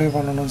மல்டிப்ளை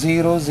பண்ணணும்.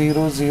 0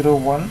 0 0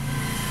 1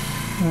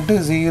 இன்ட்டு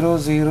 0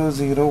 0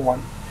 0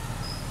 1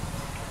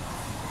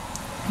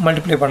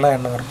 மல்டிப்ளை பண்ணால்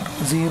என்ன வரும்?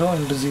 0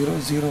 × 0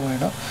 0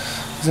 ஆகிடும்.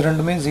 இது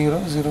ரெண்டுமே 0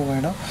 0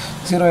 ஆகிடும்.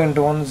 0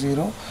 × 1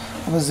 0.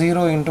 அப்போ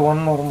 0 ×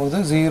 1 வரும்போது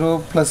 0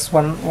 +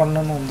 1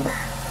 1ன்னு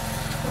வந்துடும்.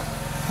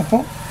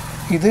 அப்போது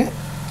இது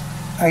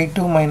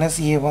i2 minus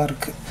a-வாக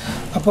இருக்குது.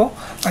 அப்போது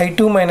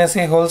i2 minus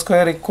a whole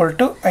square equal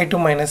to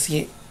i2 minus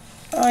a.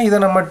 இதை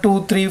நம்ம 2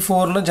 3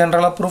 4ன்னு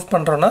ஜென்ரலாக ப்ரூஃப்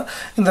பண்ணுறோன்னா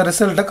இந்த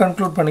ரிசல்ட்டை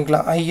கன்க்ளூட்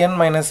பண்ணிக்கலாம். in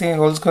minus a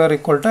whole square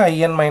equal to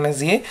in minus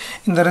a.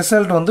 இந்த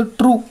ரிசல்ட் வந்து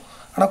ட்ரூ.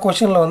 ஆனால்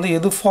கொஷனில் வந்து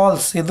எது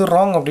ஃபால்ஸ் எது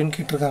ராங் அப்படின்னு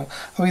கேட்டிருக்காங்க.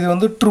 அப்போ இது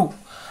வந்து ட்ரூ.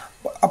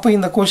 அப்போ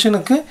இந்த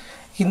கொஷனுக்கு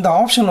இந்த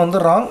ஆப்ஷன்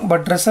வந்து ராங்,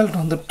 பட் ரிசல்ட்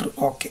வந்து ட்ரூ.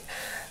 ஓகே,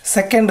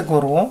 செகண்டுக்கு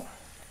வருவோம்.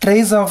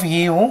 ட்ரேஸ் ஆஃப்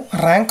ஏவும்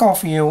ரேங்க்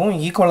ஆஃப் ஏவும்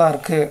ஈக்குவலாக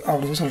இருக்குது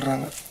அப்படின்னு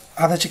சொல்கிறாங்க.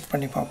 அதை செக்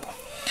பண்ணி பார்ப்போம்.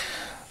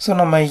 ஸோ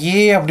நம்ம ஏ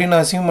அப்படின்னு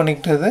அசியூம்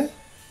பண்ணிக்கிட்டது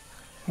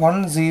 1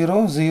 0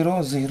 0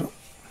 0.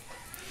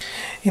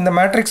 இந்த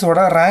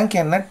மேட்ரிக்ஸோட ரேங்க்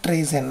என்ன,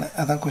 ட்ரேஸ் என்ன,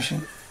 அதான்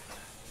கொஷின்.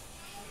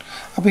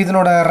 அப்போ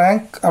இதனோட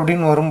ரேங்க்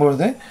அப்படின்னு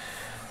வரும்பொழுது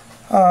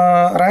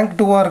ரேங்க்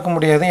 2ஆக இருக்க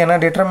முடியாது, ஏன்னா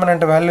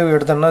டிட்டர்மினன்ட் வேல்யூ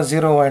எடுத்தோம்னா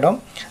 0 ஆகிடும்.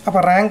 அப்போ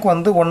ரேங்க்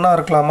வந்து 1ஆக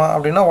இருக்கலாமா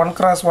அப்படின்னா 1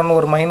 × 1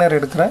 ஒரு மைனர்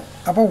எடுக்கிறேன்.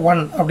 அப்போ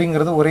 1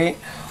 அப்படிங்கிறது ஒரே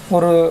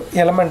ஒரு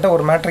எலமெண்ட்டை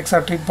ஒரு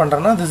மேட்ரிக்ஸாக ட்ரீட்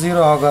பண்ணுறேன்னா அது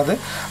 0 ஆகாது.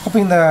 அப்போ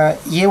இந்த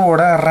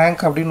ஏவோட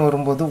ரேங்க் அப்படின்னு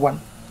வரும்போது 1.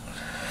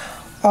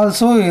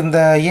 ஆல்சோ இந்த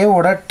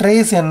ஏவோட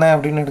ட்ரேஸ் என்ன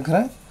அப்படின்னு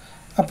எடுக்கிறேன்.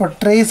 அப்போ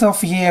ட்ரேஸ்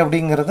ஆஃப் ஏ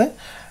அப்படிங்கிறது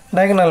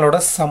டயகனலோட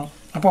சம்.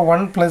 அப்போ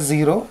 1 +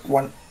 0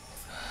 1.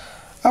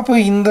 அப்போ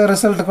இந்த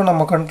ரிசல்ட்டுக்கும்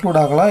நம்ம கன்க்ளூட்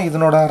ஆகலாம்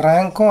இதனோட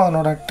ரேங்க்கும்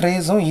அதனோட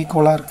ட்ரேஸும்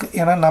ஈக்குவலாக இருக்குது.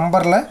 ஏன்னா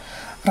நம்பரில்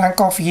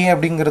ரேங்க் ஆஃப் ஏ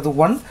அப்படிங்கிறது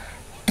 1,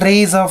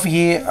 ட்ரேஸ் ஆஃப்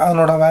ஏ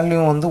அதனோட வேல்யூ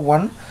வந்து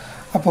 1.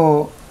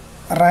 அப்போது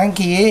rank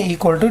A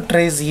equal to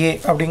trace ஏ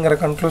அப்படிங்கிற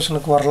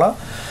கன்க்ளூஷனுக்கு வரலாம்.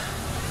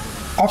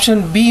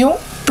 ஆப்ஷன் பியும்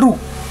ட்ரூ,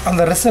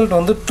 அந்த ரிசல்ட்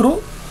வந்து ட்ரூ.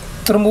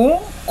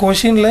 திரும்பவும்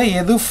கொஷினில்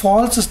எது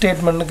ஃபால்ஸ்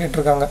ஸ்டேட்மெண்ட்னு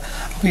கேட்டிருக்காங்க.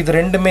 அப்போ இது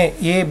ரெண்டுமே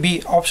ஏபி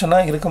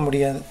ஆப்ஷனாக இருக்க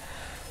முடியாது.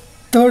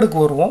 தேர்டுக்கு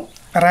வருவோம்.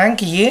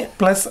 Rank A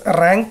plus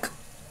rank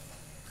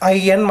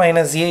IN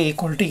minus A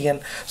equal to N.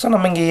 So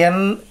நம்ம இங்கே N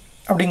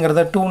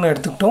அப்படிங்கிறத 2ன்னு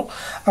எடுத்துக்கிட்டோம்.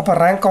 அப்போ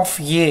ரேங்க் ஆஃப்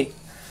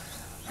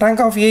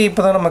ஏ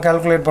இப்போ தான் நம்ம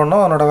கால்குலேட்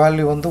பண்ணோம், அதனோட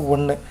வேல்யூ வந்து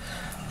 1.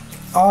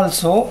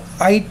 Also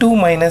I2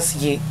 minus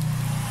A.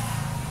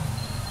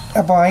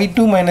 அப்போ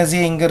I2 minus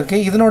A இங்கே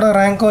இருக்குது. இதனோட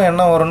ரேங்க்கும்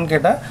என்ன வரும்னு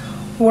கேட்டால்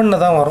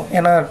 1 தான் வரும்.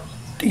 ஏன்னா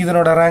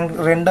இதனோட ரேங்க்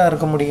 2ஆக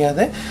இருக்க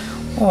முடியாது.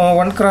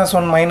 1 ×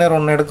 1 மைனர்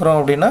 1 எடுக்கிறோம்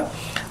அப்படின்னா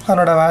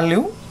அதனோட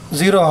வேல்யூ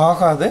 0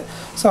 ஆகாது.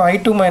 ஸோ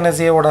I2 minus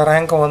A ஓட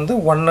ரேங்க்கு வந்து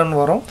 1ன்னு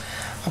வரும்.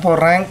 அப்போது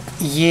rank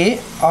A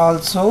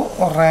also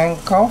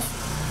rank of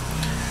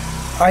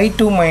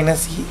I2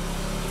 minus A,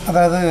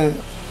 அதாவது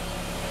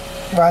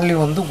வேல்யூ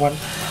வந்து 1.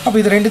 அப்போ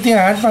இது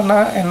ரெண்டுத்தையும் ஆட்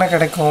பண்ணால் என்ன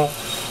கிடைக்கும்?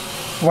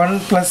 1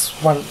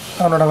 + 1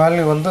 அதனோட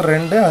வேல்யூ வந்து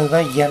 2,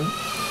 அதுதான் N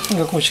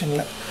இங்கே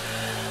கொஷினில்.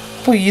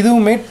 இப்போ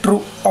இதுவுமே ட்ரூ.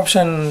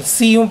 ஆப்ஷன்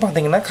சியும்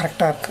பார்த்தீங்கன்னா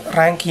கரெக்டாக இருக்குது.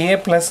 Rank A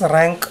plus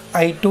rank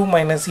I2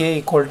 minus A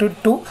equal to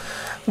 2.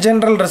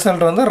 General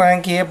result வந்து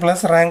rank A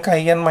plus rank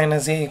IN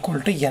minus A equal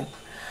to N.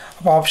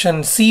 அப்போ ஆப்ஷன்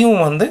சியும்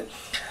வந்து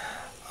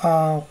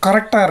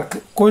கரெக்டாக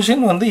இருக்குது.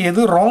 கொஷின் வந்து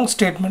எது ராங்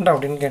ஸ்டேட்மெண்ட்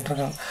அப்படின்னு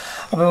கேட்டிருக்காங்க.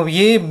 அப்போ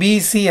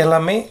ஏபிசி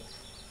எல்லாமே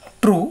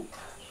ட்ரூ.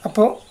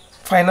 அப்போது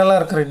ஃபைனலாக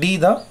இருக்கிற டி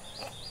தான்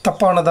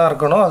தப்பானதாக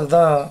இருக்கணும்.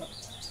 அதுதான்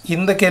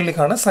இந்த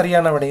கேள்விக்கான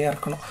சரியான விடையாக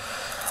இருக்கணும்.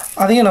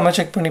 அதையும் நம்ம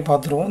செக் பண்ணி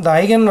பார்த்துருவோம். த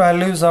eigen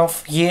values of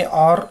A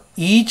R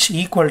each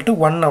equal to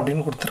 1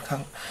 அப்படின்னு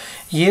கொடுத்துருக்காங்க.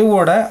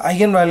 ஏவோட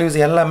ஐகன் வேல்யூஸ்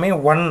எல்லாமே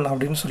 1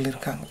 அப்படின்னு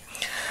சொல்லியிருக்காங்க.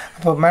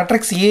 அப்போ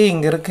மேட்ரிக்ஸ் ஏ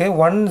இங்கே இருக்குது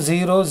 1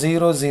 0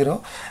 0 0.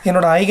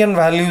 என்னோட ஐகன்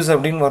வேல்யூஸ்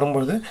அப்படின்னு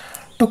வரும்போது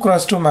 2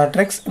 × 2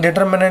 matrix.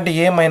 Determinant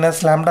A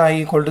minus lambda I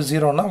equal to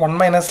 0னா 1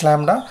 minus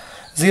lambda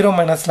 0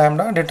 minus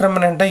lambda.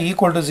 டிட்டர்மினண்ட்டை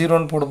equal to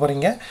 0ன்னு போட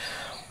போகிறீங்க.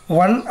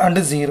 1 and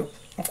 0.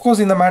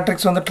 அஃப்கோர்ஸ் இந்த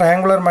மேட்ரிக்ஸ் வந்து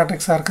ட்ரையாங்குலர்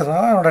மேட்ரிக்ஸாக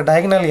இருக்கிறதுனால அதோட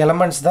டயகனல்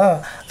எலமெண்ட்ஸ் தான்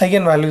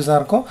ஐகன் வேல்யூஸாக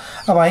இருக்கும்.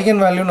 அப்போ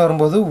ஐகன் வேல்யூன்னு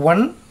வரும்போது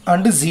 1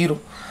 and 0.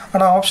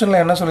 ஆனால்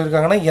ஆப்ஷனில் என்ன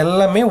சொல்லியிருக்காங்கன்னா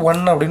எல்லாமே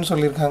 1 அப்படின்னு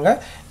சொல்லியிருக்காங்க.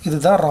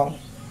 இதுதான் ராங்.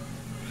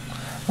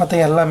 மற்ற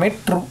எல்லாமே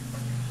ட்ரூ.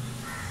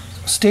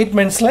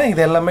 ஸ்டேட்மெண்ட்ஸில்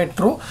இது எல்லாமே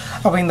ட்ரூ.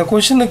 அப்போ இந்த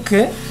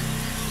கொஷினுக்கு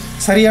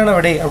சரியான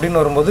விடை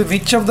அப்படின்னு வரும்போது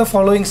which of the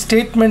following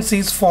statements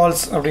is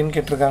false அப்படின்னு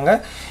கேட்டிருக்காங்க.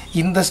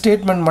 இந்த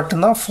ஸ்டேட்மெண்ட்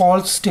மட்டும்தான்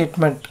ஃபால்ஸ்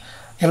ஸ்டேட்மெண்ட்.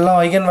 எல்லா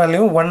ஐகன்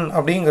வேல்யூவும் 1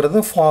 அப்படிங்கிறது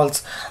ஃபால்ஸ்.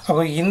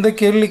 அப்போ இந்த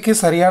கேள்விக்கு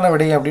சரியான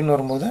விடை அப்படின்னு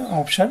வரும்போது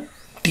option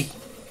D.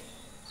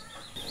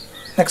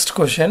 Next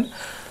question.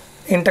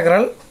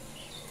 Integral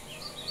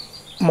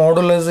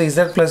modulus z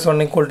 +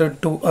 1 =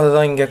 2,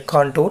 அதுதான் இங்கே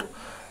கான்டூர்.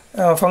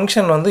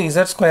 ஃபங்க்ஷன் வந்து z²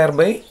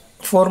 /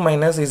 4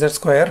 -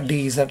 z²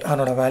 dz,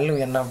 அதனோட வேல்யூ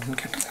என்ன அப்படின்னு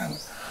கேட்டிருக்காங்க.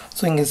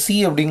 ஸோ இங்கே சி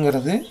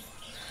அப்படிங்கிறது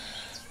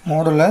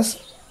மாடுலஸ்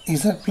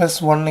z +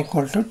 1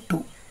 =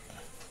 2,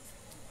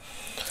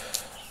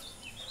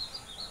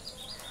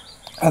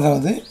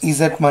 அதாவது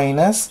z -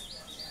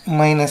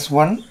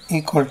 -1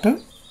 =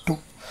 2.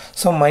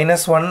 ஸோ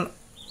 -1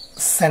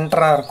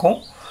 சென்டராக இருக்கும்,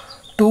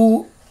 2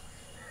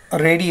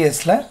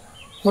 ரேடியஸில்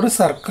ஒரு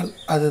சர்க்கிள்,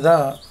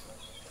 அதுதான்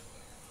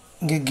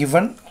இங்கே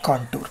கிவன்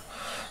கான்டூர்.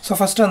 ஸோ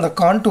ஃபஸ்ட்டு அந்த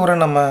கான்டூரை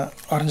நம்ம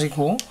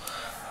வரைஞ்சிக்குவோம்.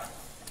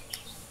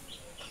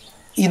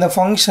 இந்த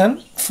ஃபங்க்ஷன்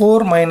 4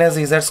 -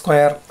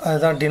 z²,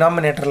 அதுதான்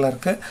டினாமினேட்டரில்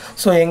இருக்குது.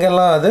 ஸோ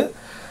எங்கெல்லாம் அது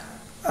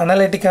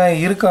அனலிட்டிக்காக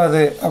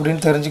இருக்காது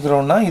அப்படின்னு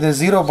தெரிஞ்சுக்கிறோன்னா இதை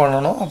 0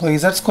 பண்ணணும். அப்போ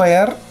z²,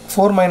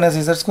 4 -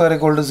 z²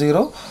 =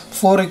 0,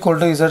 4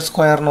 =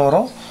 z²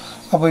 வரும்.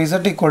 அப்போ z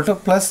 =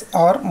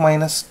 +or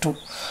 -2.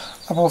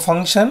 அப்போ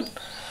function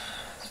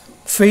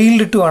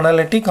failed to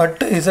analytic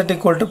at z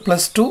 =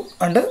 +2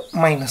 and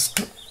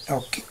 -2.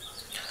 Okay.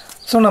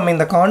 So நம்ம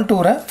இந்த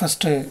கான்டூரை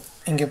ஃபஸ்ட்டு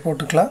இங்கே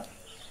போட்டுக்கலாம்.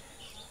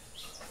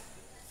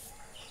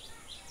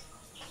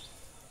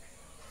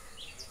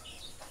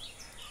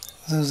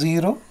 இது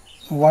 0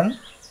 1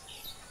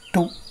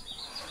 2,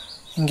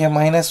 இங்கே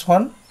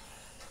 -1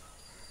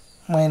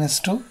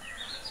 -2,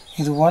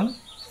 இது 1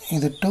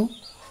 இது 2,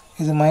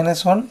 இது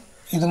 -1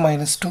 இது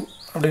 -2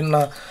 அப்படின்னு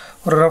நான்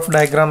ஒரு ரஃப்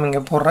டயக்ராம்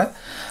இங்கே போடுறேன்.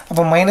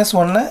 அப்போ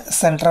 -1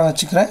 சென்டராக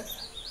வச்சுக்கிறேன்.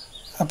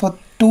 அப்போ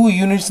 2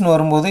 யூனிட்ஸ்னு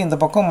வரும்போது இந்த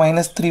பக்கம்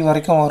 -3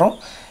 வரைக்கும் வரும்,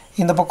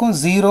 இந்த பக்கம்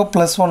 0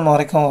 + 1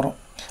 வரைக்கும் வரும்.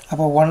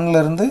 அப்போ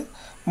 1லேருந்து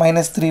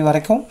 -3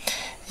 வரைக்கும்.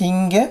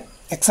 இங்கே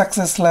எக்ஸ்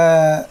ஆக்சிஸில்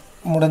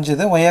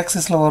முடிஞ்சது, ஒய்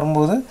ஆக்சிஸில்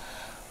வரும்போது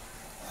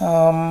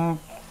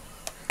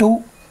 2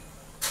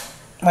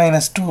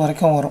 -2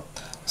 வரைக்கும் வரும்.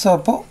 ஸோ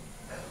அப்போது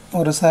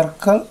ஒரு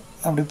சர்க்கிள்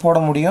அப்படி போட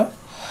முடியும்.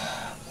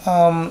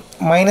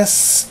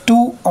 -2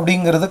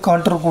 அப்படிங்கிறது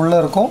கான்டூருக்குள்ளே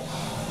இருக்கும்,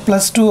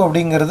 +2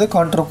 அப்படிங்கிறது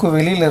கான்டூருக்கு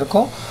வெளியில்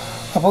இருக்கும்.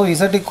 அப்போது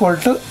z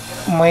 =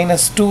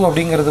 -2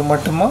 அப்படிங்கிறது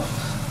மட்டுமா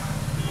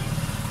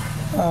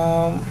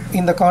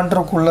இந்த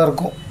கான்டூருக்குள்ளே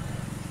இருக்கும்,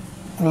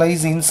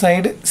 lies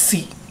inside C.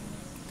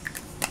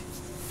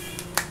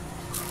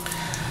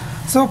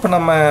 ஸோ இப்போ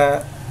நம்ம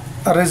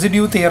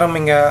ரெசிடியூ தியரம்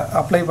இங்கே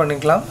அப்ளை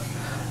பண்ணிக்கலாம்.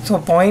 So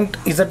point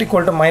z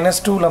equal to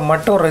 -2ல்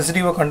மட்டும்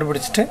ரெசிடியூவை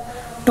கண்டுபிடிச்சிட்டு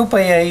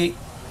 2πi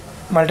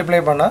மல்டிப்ளை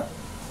பண்ணால்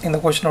இந்த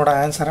கொஷினோட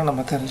ஆன்சரை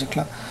நம்ம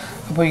தெரிஞ்சுக்கலாம்.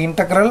 அப்போ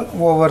integral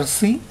over C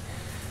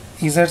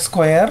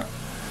z²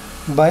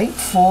 by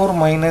 4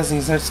 minus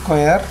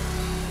z²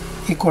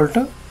 equal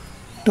to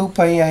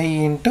 2πi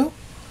into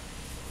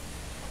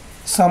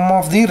sum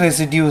of the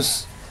residues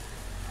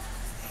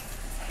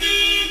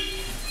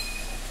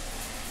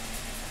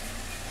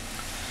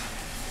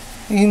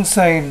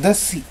inside the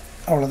C.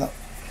 அவ்வளோதான்.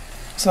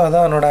 ஸோ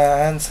அதான் என்னோட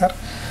ஆன்சர்.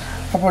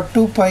 அப்போ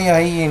 2πi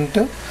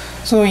into,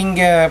 ஸோ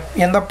இங்கே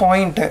எந்த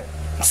பாயிண்ட்டு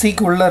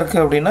சிக்கு உள்ளே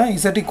இருக்குது அப்படின்னா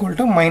z equal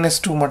to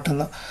 -2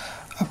 மட்டும்தான்.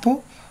 அப்போது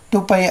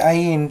 2πi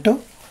into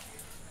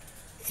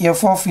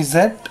f of z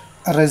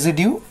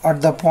residue at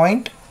the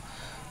point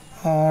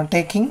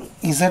taking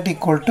z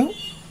equal to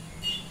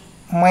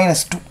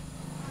 -2.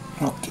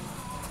 Okay.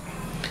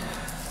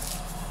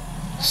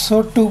 So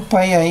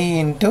 2πi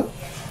into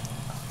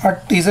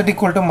at z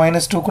equal to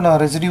 -2 க்கு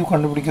நான் ரெசிடியூ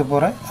கண்டுபிடிக்க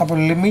போகிறேன். அப்போ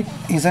limit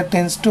z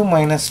tends to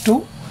 -2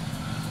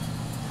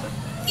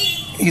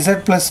 z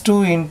plus 2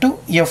 into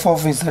f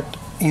of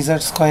z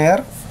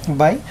square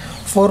by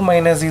 4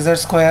 minus z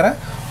square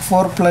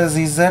 4 plus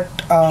z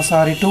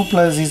 2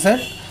 plus z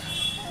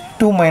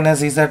 2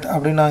 minus z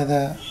அப்படின்னா இதை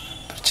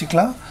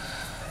பிரிச்சுக்கலாம்.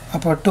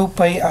 அப்போ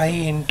 2πi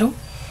into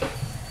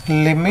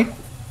limit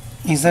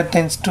z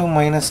tends to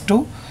 -2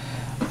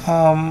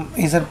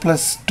 z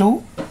plus 2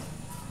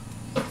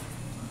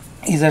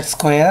 z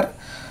square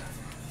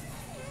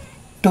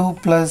 2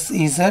 plus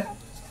z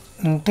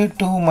into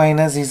 2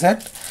 minus z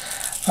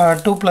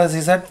 2 plus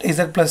z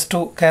plus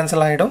 2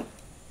 cancel ஆகிடும்.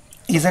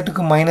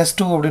 z-க்கு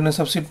 -2 அப்படின்னு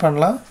substitute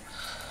பண்ணலாம்.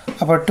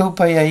 அப்போ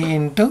 2πi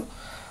into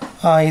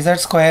z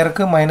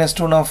ஸ்கொயருக்கு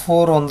 -2னா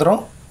 4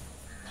 வந்துடும்.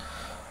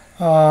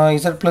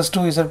 z plus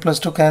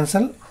 2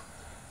 cancel.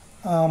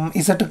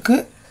 z-க்கு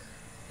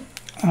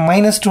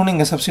 -2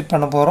 இங்கே சப்ஸ்டிட்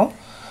பண்ண போகிறோம்.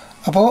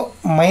 அப்போது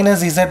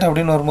 -z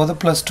அப்படின்னு வரும்போது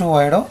 +2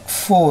 ஆகிடும்.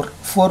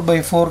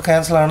 4/4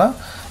 கேன்சல் ஆனால்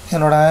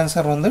என்னோட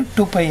ஆன்சர் வந்து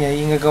 2πi.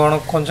 இங்கே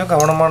கொஞ்சம்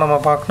கவனமாக நம்ம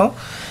பார்க்கணும்.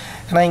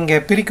 ஏன்னா இங்கே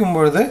பிரிக்கும்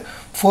பொழுது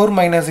 4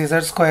 - z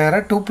ஸ்கொயரை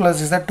 2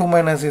 + z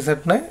 2 -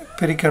 zன்னு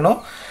பிரிக்கணும்.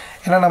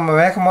 ஏன்னா நம்ம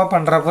வேகமாக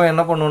பண்ணுறப்போ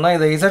என்ன பண்ணுவோம்னா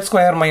இதை z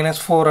ஸ்கொயர்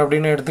 -4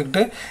 அப்படின்னு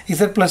எடுத்துக்கிட்டு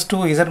z + 2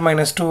 z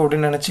 - 2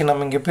 அப்படின்னு நினச்சி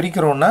நம்ம இங்கே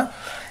பிரிக்கிறோன்னா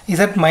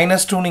z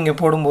 -2 நீங்கள்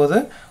போடும்போது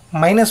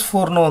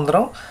 -4ன்னு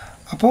வந்துடும்.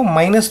 அப்போது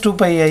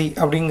 -2πi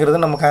அப்படிங்கிறது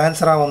நமக்கு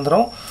ஆன்சராக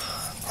வந்துடும்.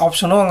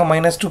 ஆப்ஷனும் அங்கே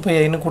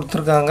 -2πiன்னு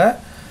கொடுத்துருக்காங்க.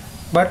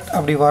 பட்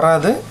அப்படி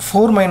வராது.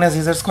 4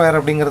 - z ஸ்கொயர்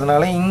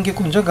அப்படிங்கிறதுனால இங்கே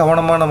கொஞ்சம்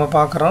கவனமாக நம்ம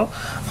பார்க்குறோம்.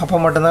 அப்போ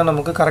மட்டும்தான்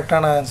நமக்கு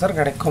கரெக்டான ஆன்சர்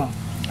கிடைக்கும்.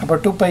 அப்போ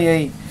 2πi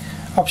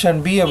ஆப்ஷன்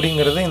பி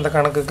அப்படிங்கிறது இந்த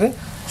கணக்குக்கு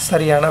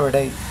சரியான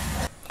விடை.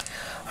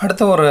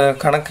 அடுத்த ஒரு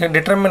கணக்கு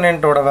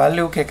டிட்டர்மினண்ட்டோட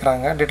வேல்யூ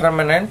கேட்குறாங்க.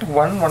 Determinant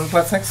 1 1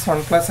 + x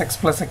 1 + x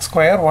 + x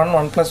square 1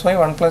 1 + y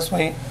 1 +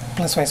 y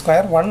 + y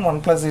square 1 1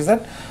 + z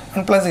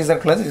 1 + z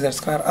 + z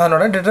square.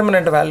 அதனோட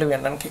டிட்டர்மினண்ட் வேல்யூ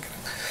என்னன்னு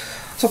கேட்குறாங்க.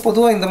 ஸோ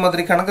பொதுவாக இந்த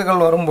மாதிரி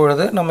கணக்குகள்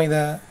வரும்பொழுது நம்ம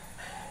இதை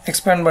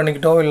எக்ஸ்பேண்ட்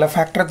பண்ணிக்கிட்டோ இல்லை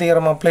ஃபேக்டர்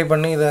தியரம் அப்ளை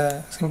பண்ணி இதை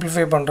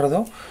சிம்பிளிஃபை பண்ணுறதோ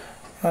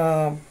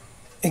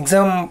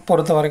எக்ஸாம்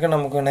பொறுத்த வரைக்கும்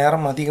நமக்கு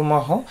நேரம்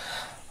அதிகமாகும்.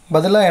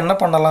 பதிலாக என்ன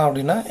பண்ணலாம்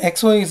அப்படின்னா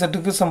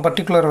XYZக்கு சம்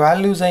பர்டிகுலர்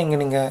வேல்யூஸை இங்கே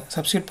நீங்கள்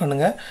சப்ஸ்டியூட்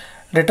பண்ணுங்கள்.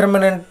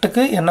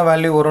 டிட்டர்மினண்ட்டுக்கு என்ன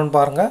வேல்யூ வரும்னு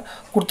பாருங்கள்,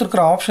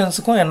 கொடுத்துருக்குற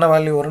ஆப்ஷன்ஸுக்கும் என்ன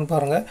வேல்யூ வரும்னு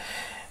பாருங்கள்.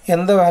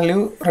 எந்த வேல்யூ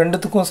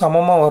ரெண்டுத்துக்கும்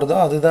சமமாக வருதோ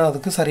அதுதான்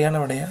அதுக்கு சரியான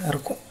விடையாக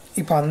இருக்கும்.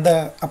 இப்போ அந்த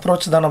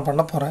அப்ரோச் தான் நான்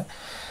பண்ண போகிறேன்.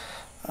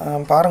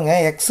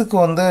 பாருங்கள், எக்ஸுக்கு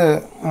வந்து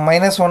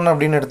 -1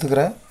 அப்படின்னு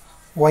எடுத்துக்கிறேன்,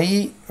 y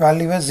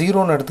வேல்யூவை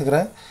 0ன்னு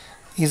எடுத்துக்கிறேன்,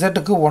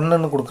 இசட்டுக்கு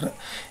 1ன்னு கொடுக்குறேன்.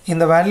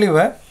 இந்த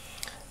வேல்யூவை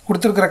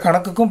கொடுத்துருக்குற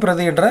கணக்குக்கும்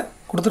பிரதியிடுறேன்,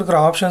 கொடுத்துருக்குற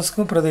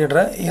ஆப்ஷன்ஸுக்கும்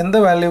பிரதியிடுறேன். எந்த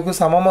வேல்யூவுக்கு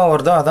சமமாக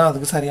வருதோ அதான்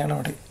அதுக்கு சரியான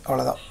விடை.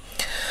 அவ்வளோதான்.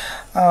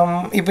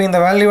 இப்போ இந்த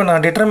வேல்யூவை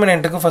நான்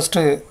டிட்டர்மினண்ட்டுக்கு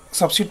ஃபஸ்ட்டு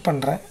சப்ஸ்டியூட்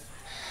பண்ணுறேன்.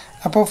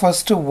 அப்போ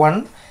ஃபஸ்ட்டு 1,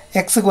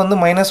 எக்ஸுக்கு வந்து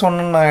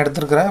 -1ன்னு நான்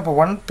எடுத்துருக்கிறேன். அப்போ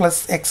 1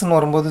 + xன்னு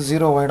வரும்போது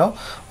 0 ஆகிடும்.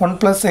 1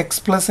 +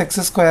 x + x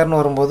ஸ்கொயர்னு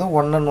வரும்போது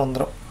 1ன்னு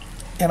வந்துடும்.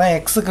 ஏன்னா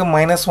எக்ஸுக்கு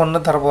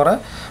 -1ன்னு தர போகிறேன்.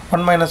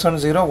 1 - 1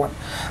 0 1.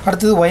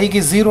 அடுத்தது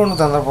yக்கு 0ன்னு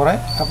தர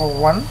போகிறேன். அப்போ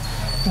 1,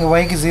 இங்கே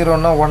yக்கு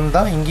 0ன்னா 1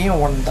 தான்,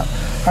 இங்கேயும் 1 தான்.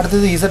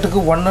 அடுத்தது இசட்டுக்கு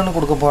 1ன்னு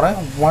கொடுக்க போகிறேன்.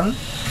 1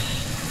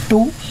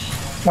 2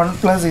 1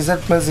 + z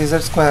 +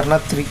 z ஸ்கொயர்னா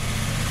 3.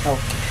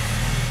 ஓகே.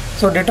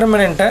 ஸோ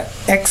டிட்டர்மினண்ட்டை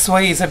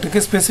XYZக்கு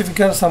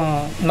ஸ்பெசிஃபிக்காக சம்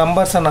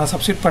நம்பர்ஸை நான்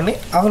சப்ஸ்டியூட் பண்ணி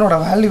அதனோட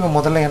வேல்யூவை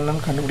முதல்ல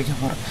என்னன்னு கண்டுபிடிக்க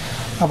போகிறேன்.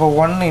 அப்போ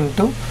 1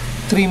 ×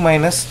 3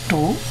 -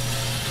 2,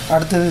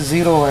 அடுத்தது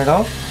 0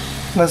 ஆகிடும்,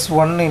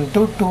 +1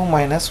 × 2 -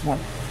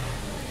 1.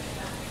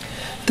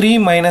 3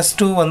 -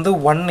 2 வந்து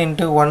 1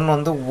 × 1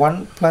 வந்து 1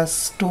 +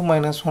 2 -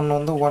 1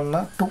 வந்து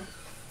 1னா 2.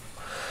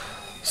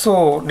 ஸோ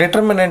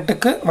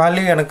டிட்டர்மினண்ட்டுக்கு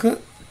வேல்யூ எனக்கு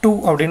 2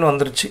 அப்படின்னு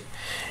வந்துருச்சு.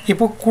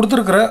 இப்போ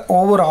கொடுத்துருக்குற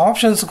ஒவ்வொரு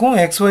ஆப்ஷன்ஸுக்கும்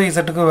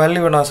XYZக்கு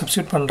வேல்யூவை நான்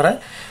சப்ஸ்டியூட் பண்ணுறேன்.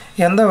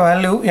 எந்த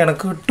வேல்யூ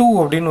எனக்கு 2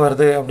 அப்படின்னு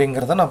வருது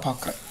அப்படிங்கிறத நான்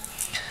பார்க்குறேன்.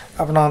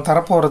 அப்போ நான்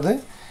தரப்போகிறது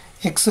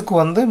எக்ஸுக்கு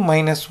வந்து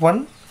 -1,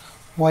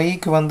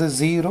 yக்கு வந்து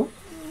 0,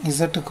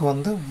 zக்கு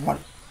வந்து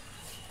 1.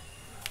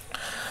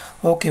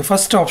 ஓகே,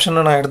 ஃபர்ஸ்ட்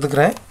ஆப்ஷனை நான்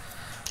எடுத்துக்கிறேன்.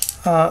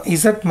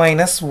 z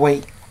minus y.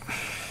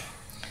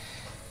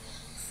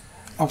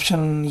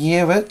 ஆப்ஷன்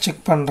ஏவை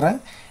செக் பண்ணுறேன்.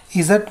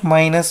 z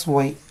minus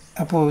y.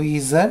 அப்போது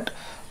z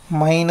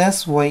minus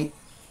y.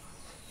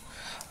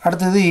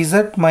 அடுத்தது z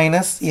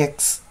minus x.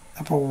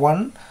 அப்போது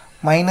 1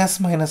 minus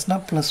minusனா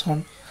plus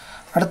 1.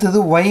 அடுத்தது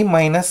y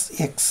minus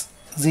x.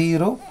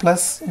 0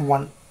 plus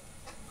 1.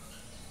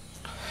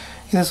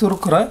 இதை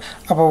சுருக்குறேன்.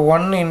 அப்போ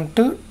 1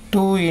 into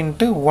 2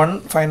 into 1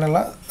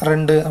 ஃபைனலாக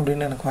 2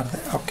 அப்படின்னு எனக்கு வருது.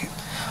 ஓகே,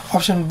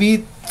 ஆப்ஷன் பி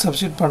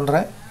சப்ஸ்டியூட்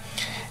பண்ணுறேன்.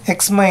 x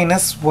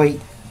minus y.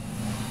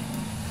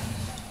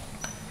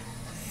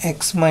 x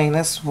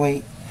minus y.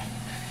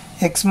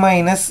 x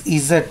minus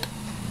z.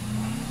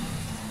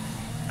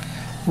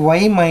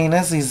 y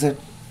minus z.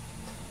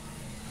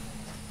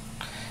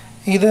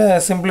 இதை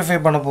சிம்பிளிஃபை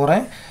பண்ண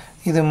போகிறேன்.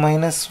 இது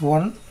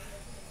 -1,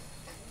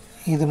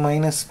 இது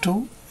 -2,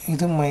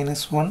 இது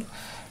 -1.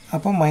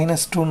 அப்போ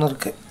 -2ன்னு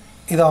இருக்குது.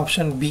 இது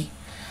ஆப்ஷன் பி.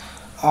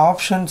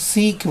 ஆப்ஷன்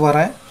சிக்கு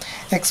வரேன்.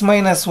 x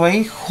minus y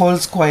whole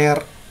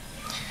square.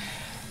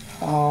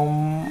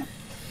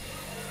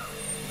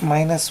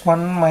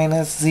 -1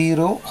 minus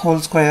 0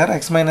 whole square.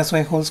 x minus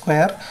y whole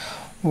square.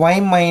 y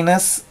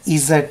minus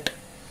z.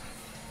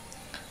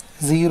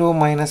 0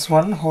 minus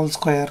 1 whole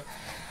square.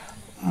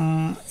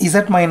 z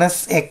minus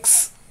x.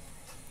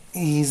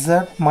 z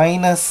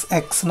minus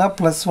x na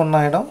plus 1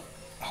 ஆயிடும்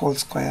whole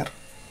square.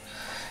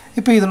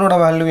 இப்போ இதனோட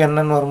value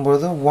என்னன்னு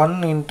வரும்போது 1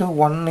 into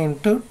 1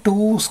 into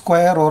 2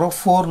 square ஒரு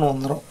 4ன்னு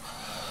வந்துடும்.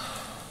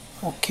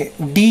 Okay,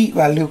 D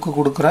வேல்யூக்கு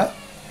கொடுக்குறேன்.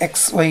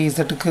 X Y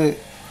இசட்டுக்கு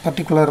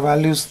particular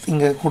values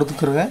இங்கே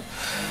கொடுத்துக்குறேன்.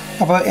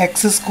 அப்போ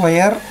X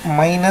square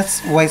minus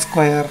Y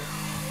square.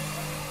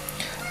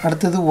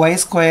 அடுத்தது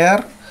Y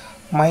square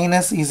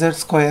minus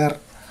Z square.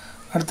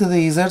 அடுத்தது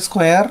Z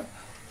square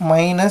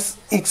minus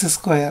X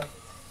square.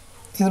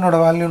 இதனோட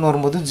வேல்யூன்னு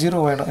வரும்போது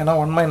 0 ஆகிடும். ஏன்னா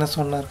 1 minus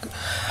 1 இருக்குது.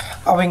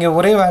 அவங்க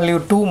ஒரே வேல்யூ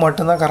 2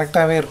 மட்டும்தான்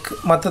கரெக்டாகவே இருக்குது.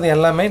 மற்றது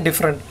எல்லாமே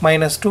டிஃப்ரெண்ட்.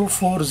 -2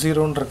 4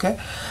 0ன்னு இருக்குது.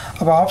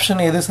 அப்போ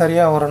ஆப்ஷன் எது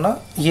சரியாக வரும்னா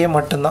ஏ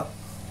மட்டும்தான்.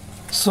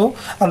 ஸோ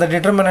அந்த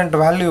டிட்டர்மினன்ட்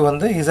வேல்யூ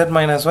வந்து z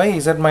minus y,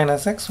 z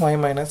minus x, y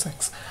minus x.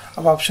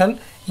 அப்போ ஆப்ஷன்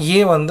ஏ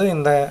வந்து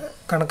இந்த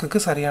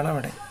கணக்குக்கு சரியான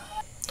விடை.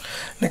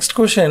 Next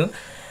question.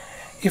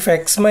 If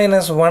x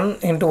minus 1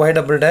 into y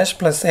double dash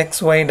plus x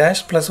y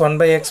dash plus 1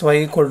 by x y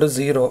equal to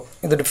 0,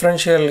 the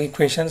differential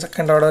equation,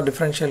 second order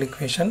differential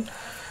equation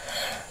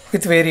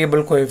with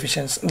variable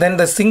coefficients, then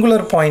the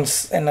singular points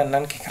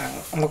என்னன்னு கேட்குறாங்க.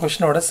 அந்த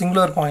கொஷினோட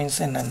singular points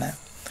என்னென்ன?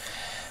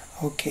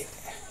 Okay,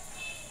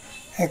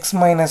 x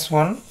minus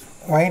 1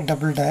 y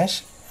double dash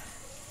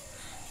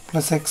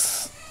plus x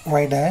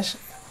y dash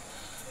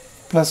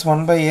plus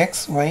 1 by x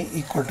y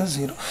equal to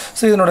 0.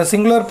 So இதனோட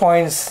singular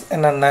points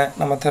என்னென்ன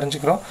நம்ம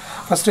தெரிஞ்சுக்கிறோம்.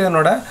 First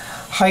இதனோட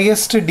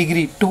highest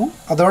degree 2,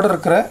 அதோடு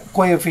இருக்கிற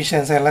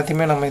கோஎஃபிஷியன்ஸ்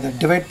எல்லாத்தையுமே நம்ம இதை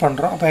டிவைட்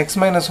பண்ணுறோம். அப்போ x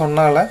minus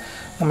 1ஆல்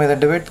நம்ம இதை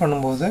டிவைட்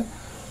பண்ணும்போது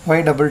y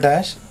double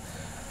dash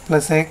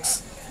plus x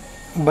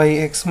by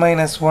x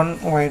minus 1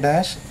 y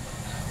dash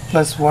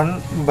plus 1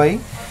 by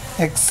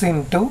x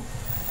into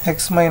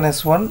x minus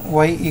 1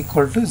 y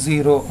equal to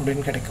 0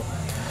 அப்படின்னு கிடைக்கும்.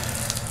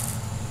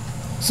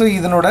 ஸோ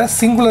இதனோட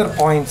சிங்குலர்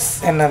பாயிண்ட்ஸ்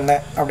என்னென்ன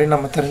அப்படின்னு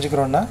நம்ம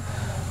தெரிஞ்சுக்கிறோன்னா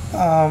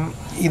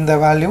இந்த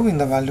வேல்யூ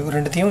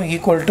ரெண்டுத்தையும்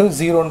ஈக்குவல் டு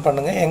 0ன்னு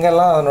பண்ணுங்கள்.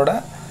 எங்கெல்லாம் அதனோட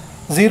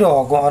 0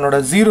 ஆகும் அதனோட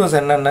ஜீரோஸ்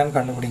என்னென்னு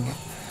கண்டுபிடிங்க.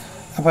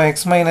 அப்போ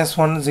x minus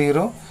 1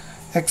 0,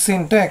 x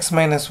into x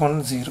minus 1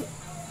 0.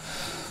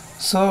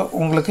 So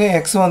உங்களுக்கு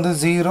x வந்து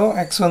 0,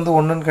 x வந்து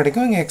 1ன்னு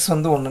கிடைக்கும், இங்கே x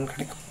வந்து 1ன்னு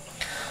கிடைக்கும்.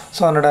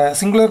 ஸோ அதனோட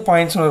சிங்குலர்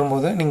பாயிண்ட்ஸ்னு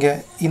வரும்போது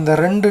நீங்கள் இந்த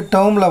ரெண்டு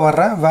டேர்மில்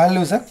வர்ற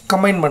வேல்யூஸை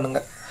கம்பைன்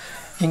பண்ணுங்கள்.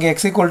 இங்கே x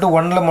equal to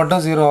 1ல்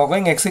மட்டும் 0 ஆகும்,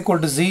 இங்கே x equal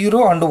to 0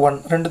 and 1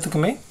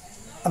 ரெண்டுத்துக்குமே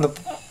அந்த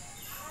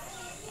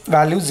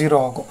வேல்யூ 0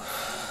 ஆகும்.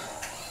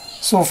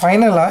 ஸோ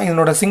ஃபைனலாக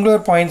இதனோட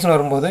சிங்குலர் பாயிண்ட்ஸ்னு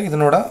வரும்போது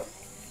இதனோட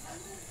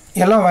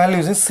எல்லா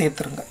வேல்யூஸையும்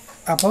சேர்த்துருங்க.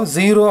 அப்போ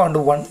 0 and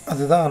 1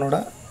 அதுதான் அதனோட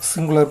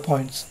singular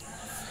points.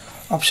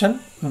 Option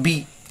B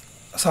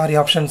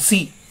option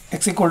C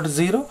x equal to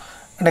 0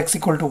 and x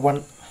equal to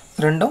 1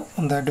 ரெண்டும்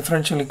அந்த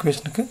differential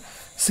ஈக்குவேஷனுக்கு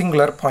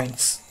singular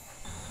points.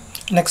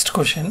 Next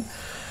question.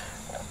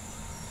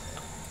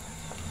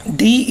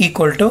 d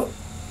equal to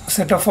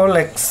set of all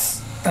x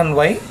and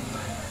y.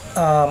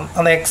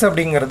 அந்த x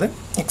அப்படிங்கிறது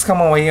x,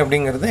 y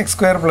அப்படிங்கிறது x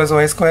square plus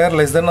y square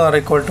less than or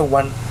equal to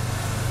 1.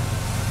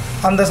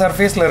 அந்த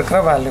சர்ஃபேஸில் இருக்கிற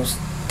values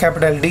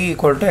capital D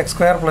equal to x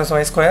square plus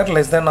y square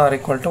less than or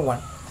equal to 1.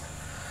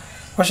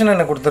 Question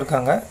என்ன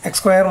கொடுத்துருக்காங்க? x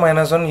square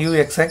minus 1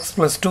 uxx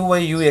plus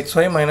 2y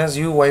uxy minus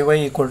uyy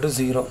equal to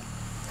 0.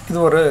 இது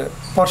ஒரு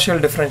partial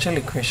differential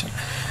equation.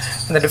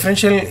 இந்த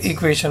differential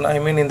equation,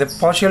 இந்த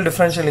partial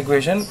differential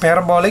equation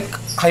parabolic,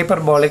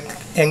 hyperbolic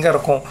எங்கே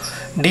இருக்கும்?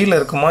 Dயில்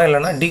இருக்குமா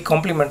இல்லைனா D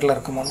காம்ப்ளிமெண்ட்டில்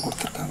இருக்குமான்னு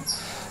கொடுத்துருக்காங்க.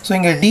 ஸோ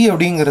இங்கே D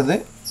அப்படிங்கிறது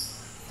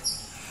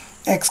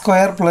x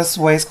square plus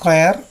y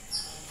square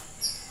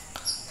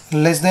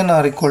less than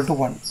or equal to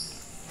 1.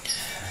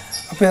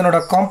 அப்போ இதனோட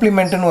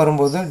காம்ப்ளிமெண்ட்டுன்னு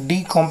வரும்போது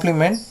D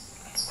complement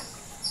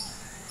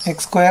x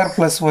square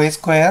plus y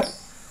square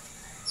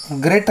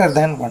greater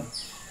than 1.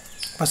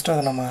 First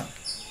அதை நம்ம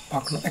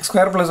பார்க்கணும். x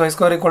square plus y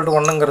square equal to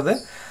 1ங்கிறது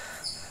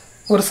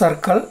ஒரு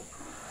சர்க்கிள்.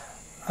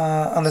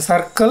 அந்த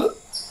சர்க்கிள்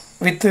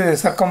வித்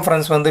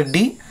சர்க்கம்ஃபரன்ஸ் வந்து d,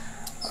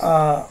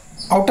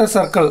 outer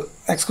circle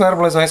x square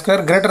plus y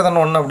square greater than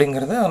 1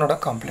 அப்படிங்கிறது அதனோட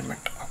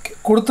complement. Okay,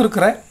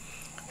 கொடுத்துருக்கிற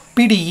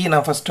PDE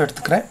நான் ஃபஸ்ட்டு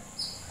எடுத்துக்கிறேன்.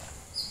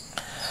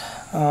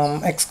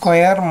 x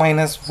square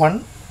minus 1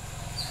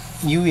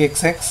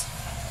 uxx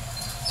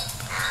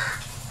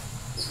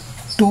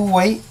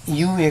 2y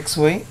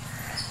uxy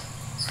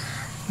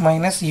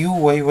minus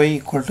uyy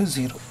equal to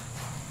 0.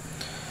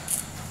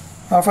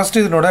 First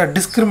இதனோட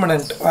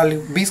discriminant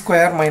value b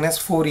square minus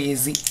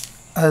 4ac.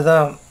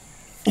 அதுதான்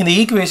இந்த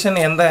equation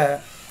எந்த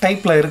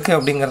டைப்பில் இருக்குது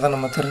அப்படிங்கிறத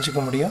நம்ம தெரிஞ்சுக்க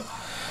முடியும்.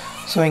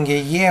 ஸோ இங்கே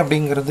a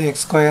அப்படிங்கிறது x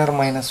square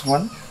minus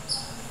 1,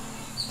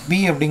 b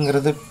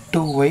அப்படிங்கிறது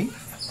 2y,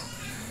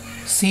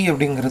 c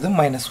அப்படிங்கிறது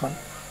minus 1.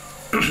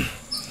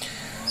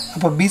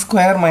 அப்போ b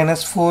square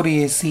minus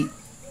 4ac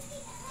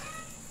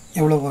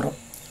எவ்வளோ வரும்?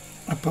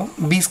 அப்போ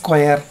b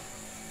square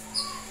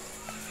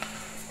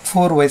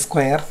 4y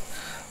square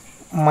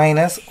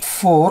minus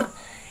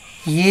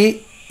 4a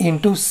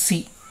into c.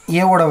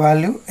 a ஓட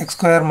value x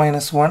square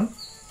minus 1,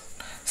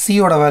 c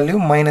ஓட வேல்யூ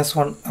minus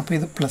 1. அப்போ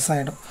இது ப்ளஸ்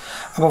ஆகிடும்.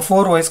 அப்போ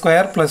 4y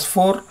square plus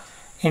 4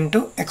 into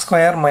x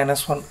square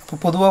minus 1. இப்போ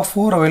பொதுவாக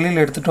 4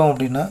 வெளியில் எடுத்துட்டோம்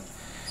அப்படின்னா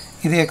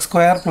இது x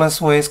square plus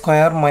y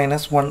square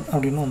minus 1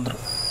 அப்படின்னு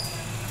வந்துடும்.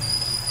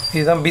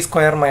 இதுதான் b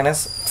square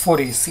minus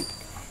 4ac.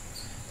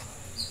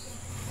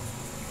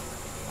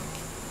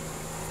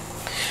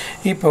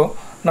 இப்போது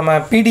நம்ம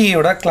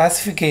PDEயோட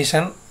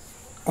கிளாஸிஃபிகேஷன்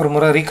ஒரு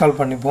முறை ரீகால்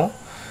பண்ணிப்போம்.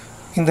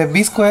 இந்த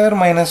b square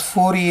minus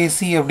 4ac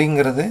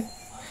அப்படிங்கிறது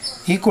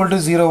ஈக்குவல் டு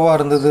 0வாக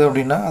இருந்தது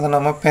அப்படின்னா அதை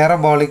நம்ம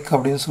பேரபாலிக்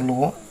அப்படின்னு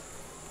சொல்லுவோம்.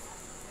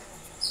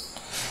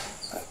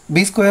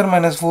 b square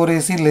minus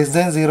 4ac less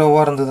than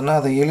 0வாக இருந்ததுன்னா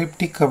அதை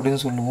எலிப்டிக்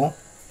அப்படின்னு சொல்லுவோம்.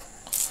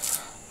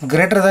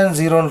 கிரேட்டர் தேன்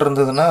 0ன்னு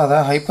இருந்ததுன்னா அதை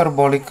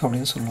ஹைப்பர்பாலிக்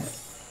அப்படின்னு சொல்லுவோம்.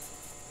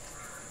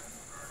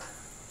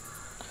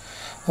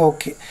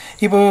 ஓகே,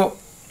 இப்போது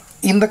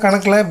இந்த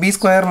கணக்கில் b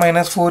square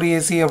minus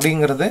 4ac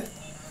அப்படிங்கிறது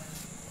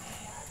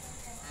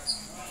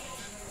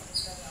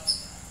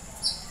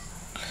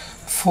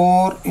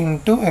 4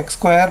 into x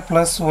square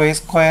plus y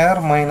square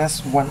minus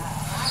 1.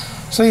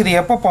 So இது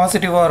எப்போ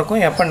பாசிட்டிவாக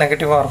இருக்கும், எப்போ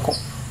நெகட்டிவாக இருக்கும்,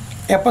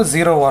 எப்போ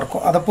ஜீரோவாக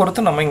இருக்கும், அதை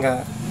பொறுத்து நம்ம இங்கே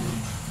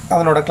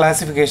அதனோட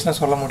கிளாஸிஃபிகேஷனை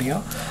சொல்ல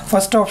முடியும்.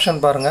 ஃபஸ்ட்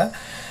ஆப்ஷன் பாருங்கள்,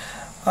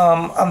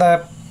 அந்த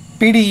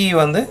PDE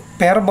வந்து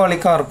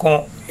பேரபாலிக்காக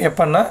இருக்கும்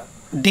எப்போன்னா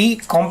d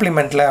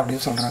காம்ப்ளிமெண்ட்டில்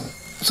அப்படின்னு சொல்கிறாங்க.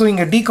 ஸோ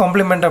இங்கே d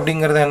காம்ப்ளிமெண்ட்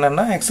அப்படிங்கிறது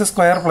என்னென்னா x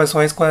square plus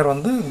y square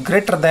வந்து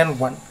greater than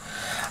 1.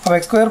 அப்போ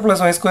x square plus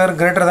y square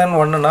greater than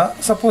 1னா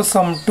suppose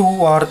some 2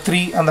 or 3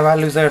 அந்த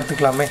வேல்யூஸாக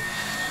எடுத்துக்கலாமே.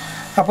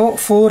 அப்போது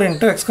 4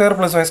 into x square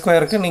plus y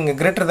squareக்கு நீங்கள்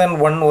greater than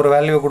 1 ஒரு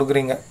வேல்யூவை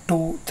கொடுக்குறீங்க, 2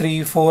 3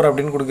 4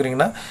 அப்படின்னு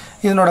கொடுக்குறீங்கன்னா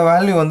இதனோட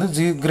வேல்யூ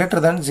வந்து greater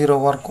than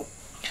 0வாக இருக்கும்.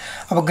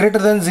 அப்போ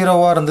greater than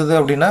 0வாக இருந்தது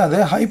அப்படின்னா அது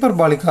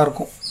ஹைப்பர்பாலிக்காக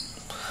இருக்கும்.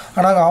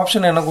 ஆனால் அங்கே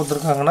ஆப்ஷன் என்ன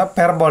கொடுத்துருக்காங்கன்னா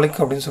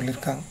பேரபாலிக் அப்படின்னு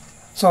சொல்லியிருக்காங்க.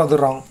 ஸோ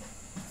அது ராங்.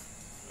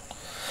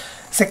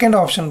 செகண்ட்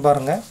ஆப்ஷன்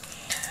பாருங்கள்,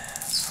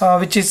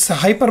 which is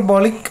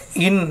hyperbolic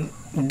in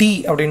d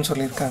அப்படின்னு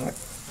சொல்லியிருக்காங்க.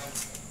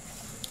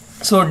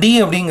 ஸோ d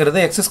அப்படிங்கிறது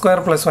x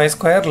square plus y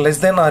square less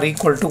than or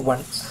equal to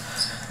 1.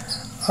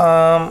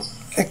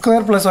 x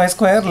square plus y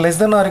square less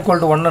than or equal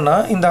to 1னா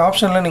இந்த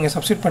ஆப்ஷனில் நீங்கள்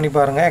substitute பண்ணி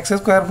பாருங்கள். x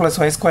square plus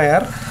y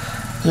square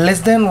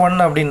less than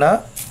 1 அப்படின்னா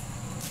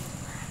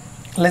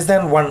less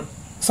than 1,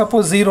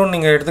 suppose 0ன்னு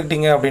நீங்கள்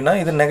எடுத்துக்கிட்டீங்க அப்படின்னா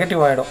இது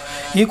நெகட்டிவ் ஆகிடும்.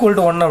 ஈக்குவல்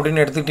டு 1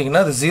 அப்படின்னு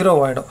எடுத்துக்கிட்டிங்கன்னா அது 0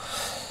 ஆகிடும்.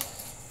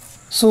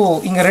 ஸோ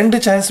இங்கே ரெண்டு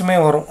சான்ஸுமே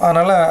வரும்.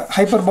 அதனால்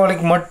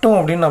ஹைப்பர்பாலிக் மட்டும்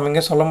அப்படின்னு நம்ம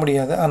இங்கே சொல்ல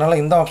முடியாது. அதனால்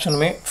இந்த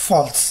ஆப்ஷனுமே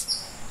ஃபால்ஸ்.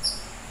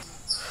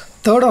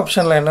 தேர்ட்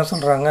ஆப்ஷனில் என்ன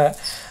சொல்கிறாங்க,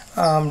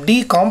 d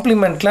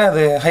காம்ப்ளிமெண்ட்டில்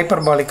அது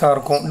ஹைப்பர்பாலிக்காக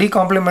இருக்கும். d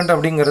காம்ப்ளிமெண்ட்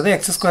அப்படிங்கிறது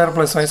x square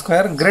plus y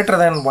square greater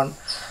than 1.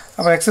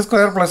 அப்போ x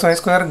square plus y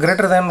square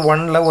greater than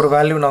 1ல் ஒரு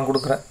வேல்யூ நான்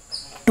கொடுக்குறேன்,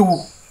 2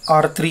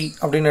 or 3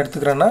 அப்படின்னு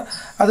எடுத்துக்கிறேன்னா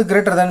அது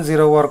greater than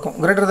 0வாக இருக்கும்.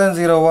 greater than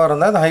 0வாக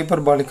இருந்தால் அது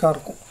ஹைப்பர்பாலிக்காக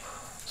இருக்கும்.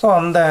 ஸோ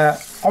அந்த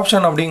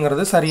ஆப்ஷன்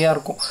அப்படிங்கிறது சரியாக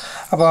இருக்கும்.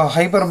 அப்போ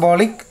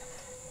hyperbolic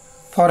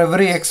for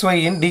every xy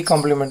in d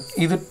complement,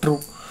 இது ட்ரூ.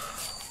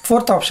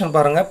 ஃபோர்த் ஆப்ஷன்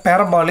பாருங்கள்,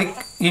 பேரபாலிக்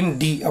இன்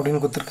d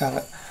அப்படின்னு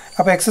கொடுத்துருக்காங்க.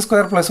 அப்போ x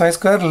square plus y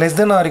square less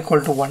than or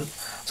equal to 1.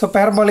 So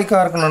பேரபாலிக்காக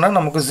இருக்கணும்னா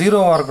நமக்கு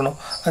 0வாக இருக்கணும்.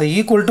 அது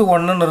ஈக்குவல் டு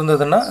 1ன்னு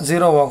இருந்ததுன்னா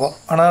 0 ஆகும்.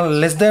 ஆனால்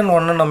லெஸ் தேன்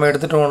 1 நம்ம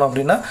எடுத்துகிட்டோம்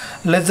அப்படின்னா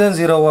லெஸ் தேன்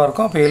 0வாக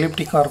இருக்கும். அப்போ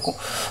எலிப்டிக்காக இருக்கும்.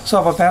 ஸோ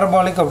அப்போ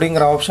பேரபாலிக்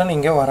அப்படிங்கிற ஆப்ஷன்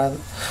இங்கே வராது.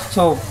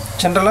 ஸோ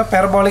ஜென்ரலாக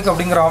பேரபாலிக்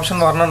அப்படிங்கிற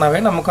ஆப்ஷன்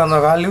வரணுன்னாவே நமக்கு அந்த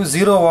வேல்யூ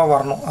 0வாக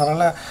வரணும்.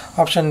 அதனால்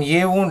ஆப்ஷன்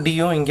ஏவும்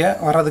டியும் இங்கே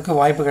வர்றதுக்கு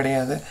வாய்ப்பு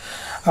கிடையாது.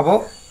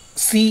 அப்போது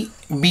சி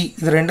பி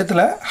இது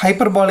ரெண்டுத்தில்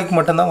ஹைப்பர்பாலிக்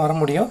மட்டும்தான் வர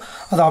முடியும்.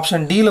 அது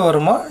ஆப்ஷன் டியில்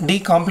வருமா, டி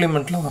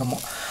காம்ப்ளிமெண்ட்டில் வருமா?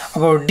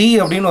 அப்போ டி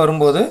அப்படின்னு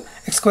வரும்போது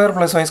x square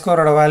plus y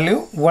squareோட value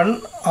 1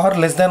 or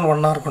less than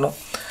 1ஆக இருக்கணும்.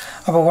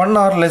 அப்போ 1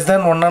 or less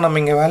than 1 நம்ம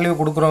இங்கே வேல்யூ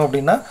கொடுக்குறோம்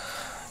அப்படின்னா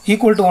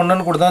ஈக்குவல் டு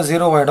 1ன்னு கொடுத்தா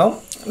 0 ஆகிடும்,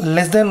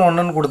 லெஸ் தேன்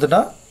 1ன்னு கொடுத்துட்டா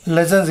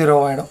லெஸ் தேன் 0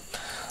 ஆகிடும்.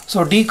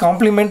 ஸோ டி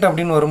காம்ப்ளிமெண்ட்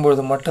அப்படின்னு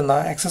வரும்போது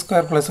மட்டும்தான் x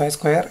square plus y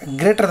square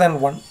greater than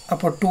 1.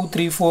 அப்போ 2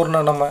 3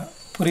 4ன்னு நம்ம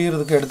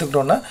புரியுறதுக்கு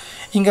எடுத்துக்கிட்டோம்னா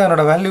இங்கே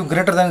அதனோட வேல்யூ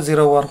greater than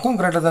 0 இருக்கும்.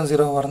 greater than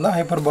 0 இருந்தால்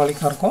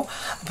ஹைப்பர்பாலிக்காக இருக்கும்.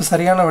 அப்போ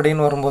சரியான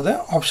விடைன்னு வரும்போது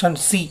option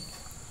C.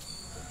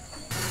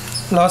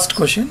 Last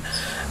question.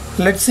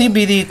 Let C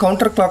be the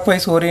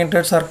counterclockwise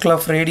oriented circle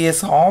of radius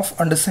of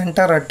and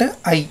center at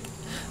I.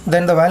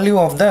 Then the value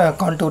of the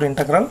contour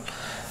integral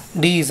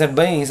dz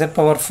by z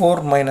power 4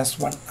 minus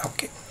 1.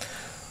 Okay.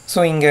 So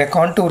இங்கே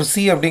contour C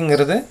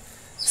அப்படிங்கிறது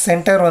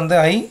center வந்து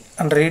I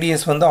and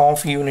radius வந்து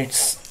half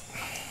units.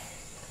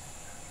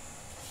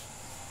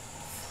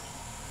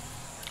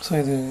 So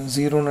இது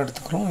 0ன்னு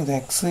எடுத்துக்கிறோம். இது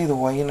x, இது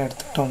yன்னு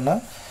எடுத்துக்கிட்டோம்னா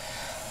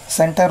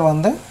center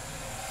வந்து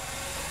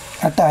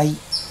at I.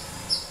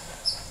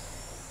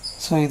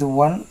 ஸோ இது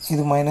 1,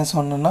 இது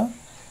 -1ன்னா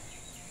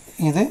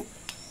இது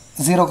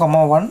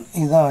 0,1,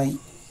 இதுதான் I.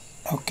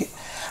 ஓகே,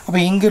 அப்போ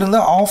இங்கிருந்து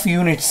ஆஃப்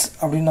யூனிட்ஸ்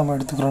அப்படின்னு நம்ம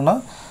எடுத்துக்கிறோன்னா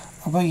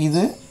அப்போ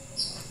இது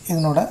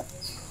இதனோட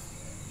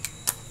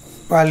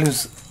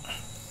வேல்யூஸ்.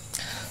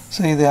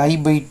 ஸோ இது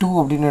I/2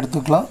 அப்படின்னு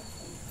எடுத்துக்கலாம்.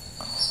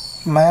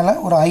 மேலே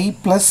ஒரு I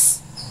ப்ளஸ்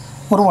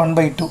ஒரு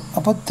 1/2,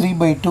 அப்போ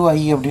 3/2 I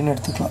அப்படின்னு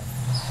எடுத்துக்கலாம்.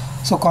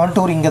 ஸோ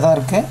கான்டூர் இங்கே தான்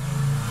இருக்குது,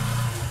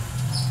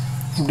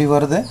 இப்படி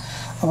வருது.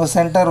 அப்போ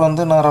சென்டர்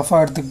வந்து நான்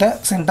ரஃபாக எடுத்துக்கிட்டேன்.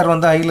 சென்டர்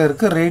வந்து ஐயில்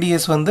இருக்குது,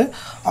 ரேடியஸ் வந்து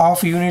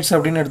ஆஃப் யூனிட்ஸ்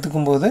அப்படின்னு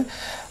எடுத்துக்கும்போது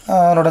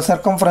அதனோட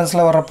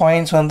சர்க்கம்ஃபரன்ஸில் வர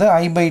பாயிண்ட்ஸ் வந்து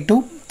I/2,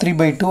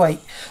 3/2 I.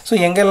 ஸோ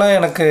எங்கெல்லாம்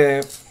எனக்கு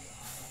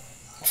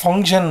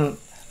ஃபங்க்ஷன்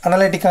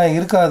அனலிட்டிக்காக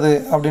இருக்காது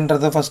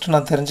அப்படின்றத ஃபஸ்ட்டு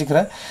நான்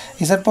தெரிஞ்சுக்கிறேன்.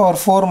 z⁴ -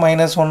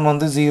 1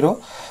 வந்து 0.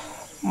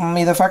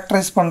 இதை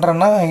ஃபேக்டரைஸ்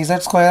பண்ணுறேன்னா z²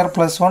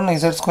 + 1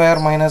 z² -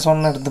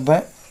 1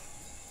 எடுத்துப்பேன்.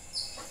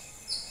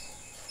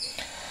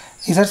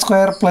 z²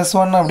 +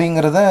 1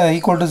 அப்படிங்கிறத =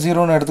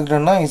 0ன்னு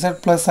எடுத்துக்கிட்டோன்னா z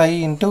 + I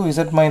 × z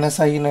 -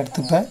 Iன்னு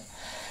எடுத்துப்பேன்.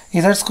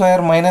 z² -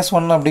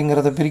 1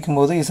 அப்படிங்கிறத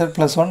பிரிக்கும்போது z +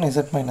 1 z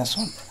 -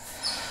 1.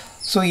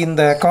 ஸோ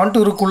இந்த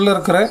கான்டூருக்குள்ளே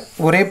இருக்கிற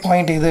ஒரே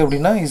பாயிண்ட் எது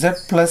அப்படின்னா z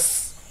 +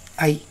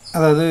 I,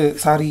 அதாவது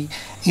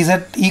z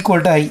 =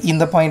 I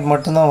இந்த பாயிண்ட்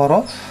மட்டும்தான்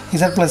வரும்,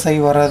 z + I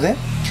வராது.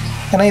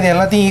 ஏன்னா இது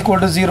எல்லாத்தையும்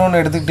 =0ன்னு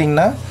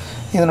எடுத்துக்கிட்டிங்கன்னா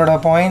இதனோட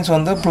பாயிண்ட்ஸ்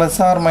வந்து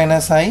 +or -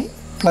 I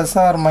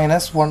 +or -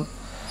 1.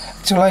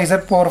 ஆக்சுவலாக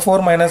z⁴ -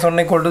 1 =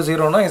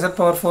 0னா z⁴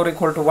 =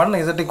 1,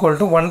 z =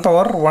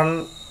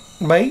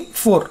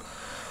 1/1/4,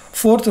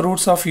 4th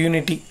roots of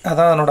unity.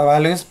 அதான் அதனோட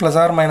வேல்யூஸ்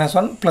 +or -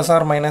 1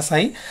 +or -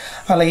 I.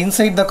 அதில்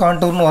இன்சைட் த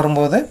கான்டூர்னு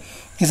வரும்போது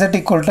z =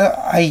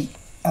 I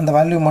அந்த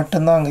வேல்யூ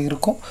மட்டும்தான் அங்கே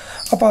இருக்கும்.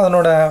 அப்போ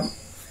அதனோட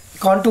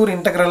கான்டூர்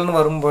இன்டெக்ரல்னு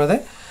வரும்போது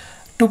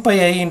 2πi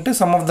 ×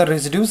 sum of the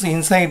residues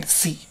inside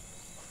C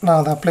நான்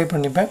அதை அப்ளை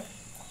பண்ணிப்பேன்.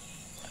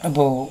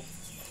 அப்போது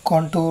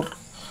கான்டூர்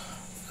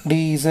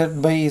dz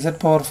by z⁴ -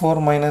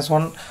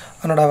 1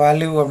 அதனோட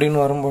வேல்யூ அப்படின்னு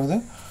வரும்போது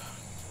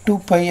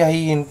 2πi ×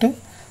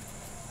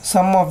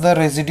 sum of the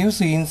residues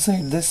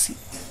inside the C.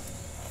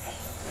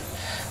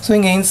 So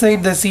இங்கே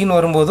இன்சைட் த சீன்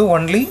வரும்போது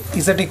ஒன்லி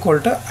z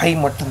 = I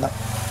மட்டும்தான்.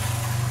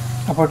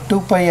 அப்போ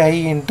 2πi ×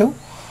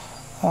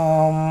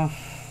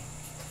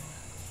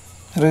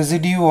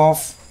 residue of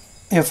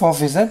f of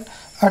z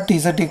at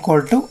z =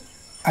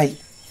 I.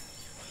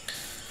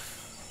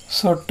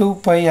 So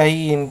 2πi ×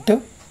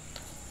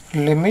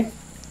 limit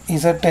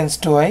z tends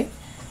to I,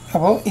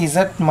 about z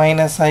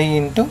minus I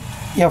into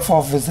f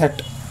of z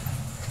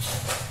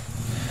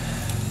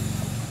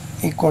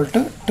equal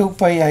to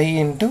 2πi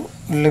into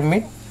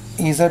limit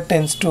z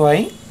tends to I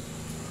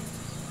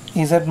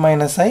z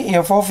minus I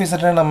f of z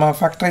நம்ம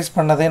factorise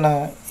பண்ணதே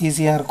நான்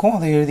ஈஸியாக இருக்கும்,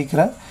 அதை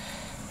எழுதிக்கிறேன்.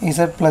 z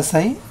plus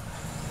I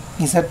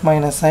z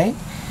minus I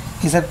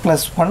z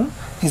plus 1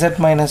 z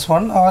minus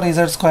 1 or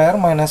z²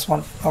 minus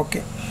 1. Okay,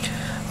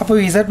 அப்போ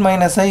z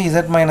minus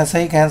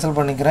I cancel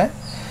பண்ணிக்கிறேன்.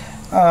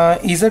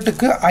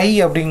 இசட்டுக்கு I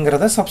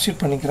அப்படிங்கிறத சப்ஸ்டியூட்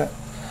பண்ணிக்கிறேன்.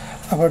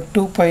 அப்போ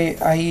 2πi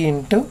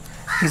into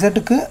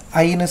இசட்டுக்கு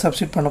ஐன்னு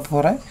சப்ஸ்டியூட் பண்ண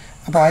போகிறேன்.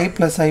 அப்போ I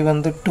 + I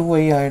வந்து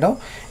 2i ஆகிடும்.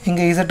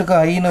 இங்கே இசட்டுக்கு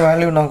ஐன்னு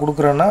வேல்யூ நான்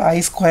கொடுக்குறேன்னா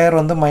I²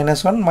 வந்து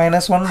 -1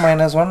 -1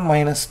 -1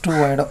 -2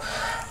 ஆகிடும்.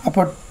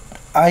 அப்போ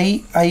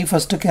I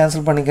ஃபஸ்ட்டு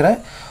கேன்சல் பண்ணிக்கிறேன்,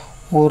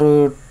 ஒரு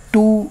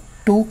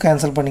 2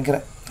 கேன்சல்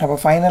பண்ணிக்கிறேன். அப்போ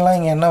ஃபைனலாக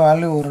இங்கே என்ன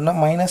வேல்யூ வரும்னா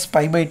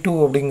 -π/2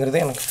 அப்படிங்கிறது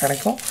எனக்கு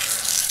கிடைக்கும்.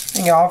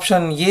 இங்கே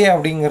ஆப்ஷன் ஏ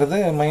அப்படிங்கிறது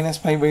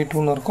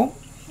 -π/2ன்னு இருக்கும்.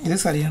 இது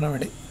சரியான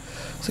விடை.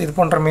 ஸோ இது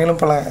போன்ற மேலும்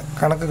பல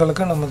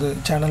கணக்குகளுக்கு நமது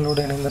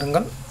சேனலோடு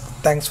இணைந்திருங்கள்.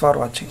 தேங்க்ஸ் ஃபார்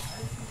வாட்சிங்.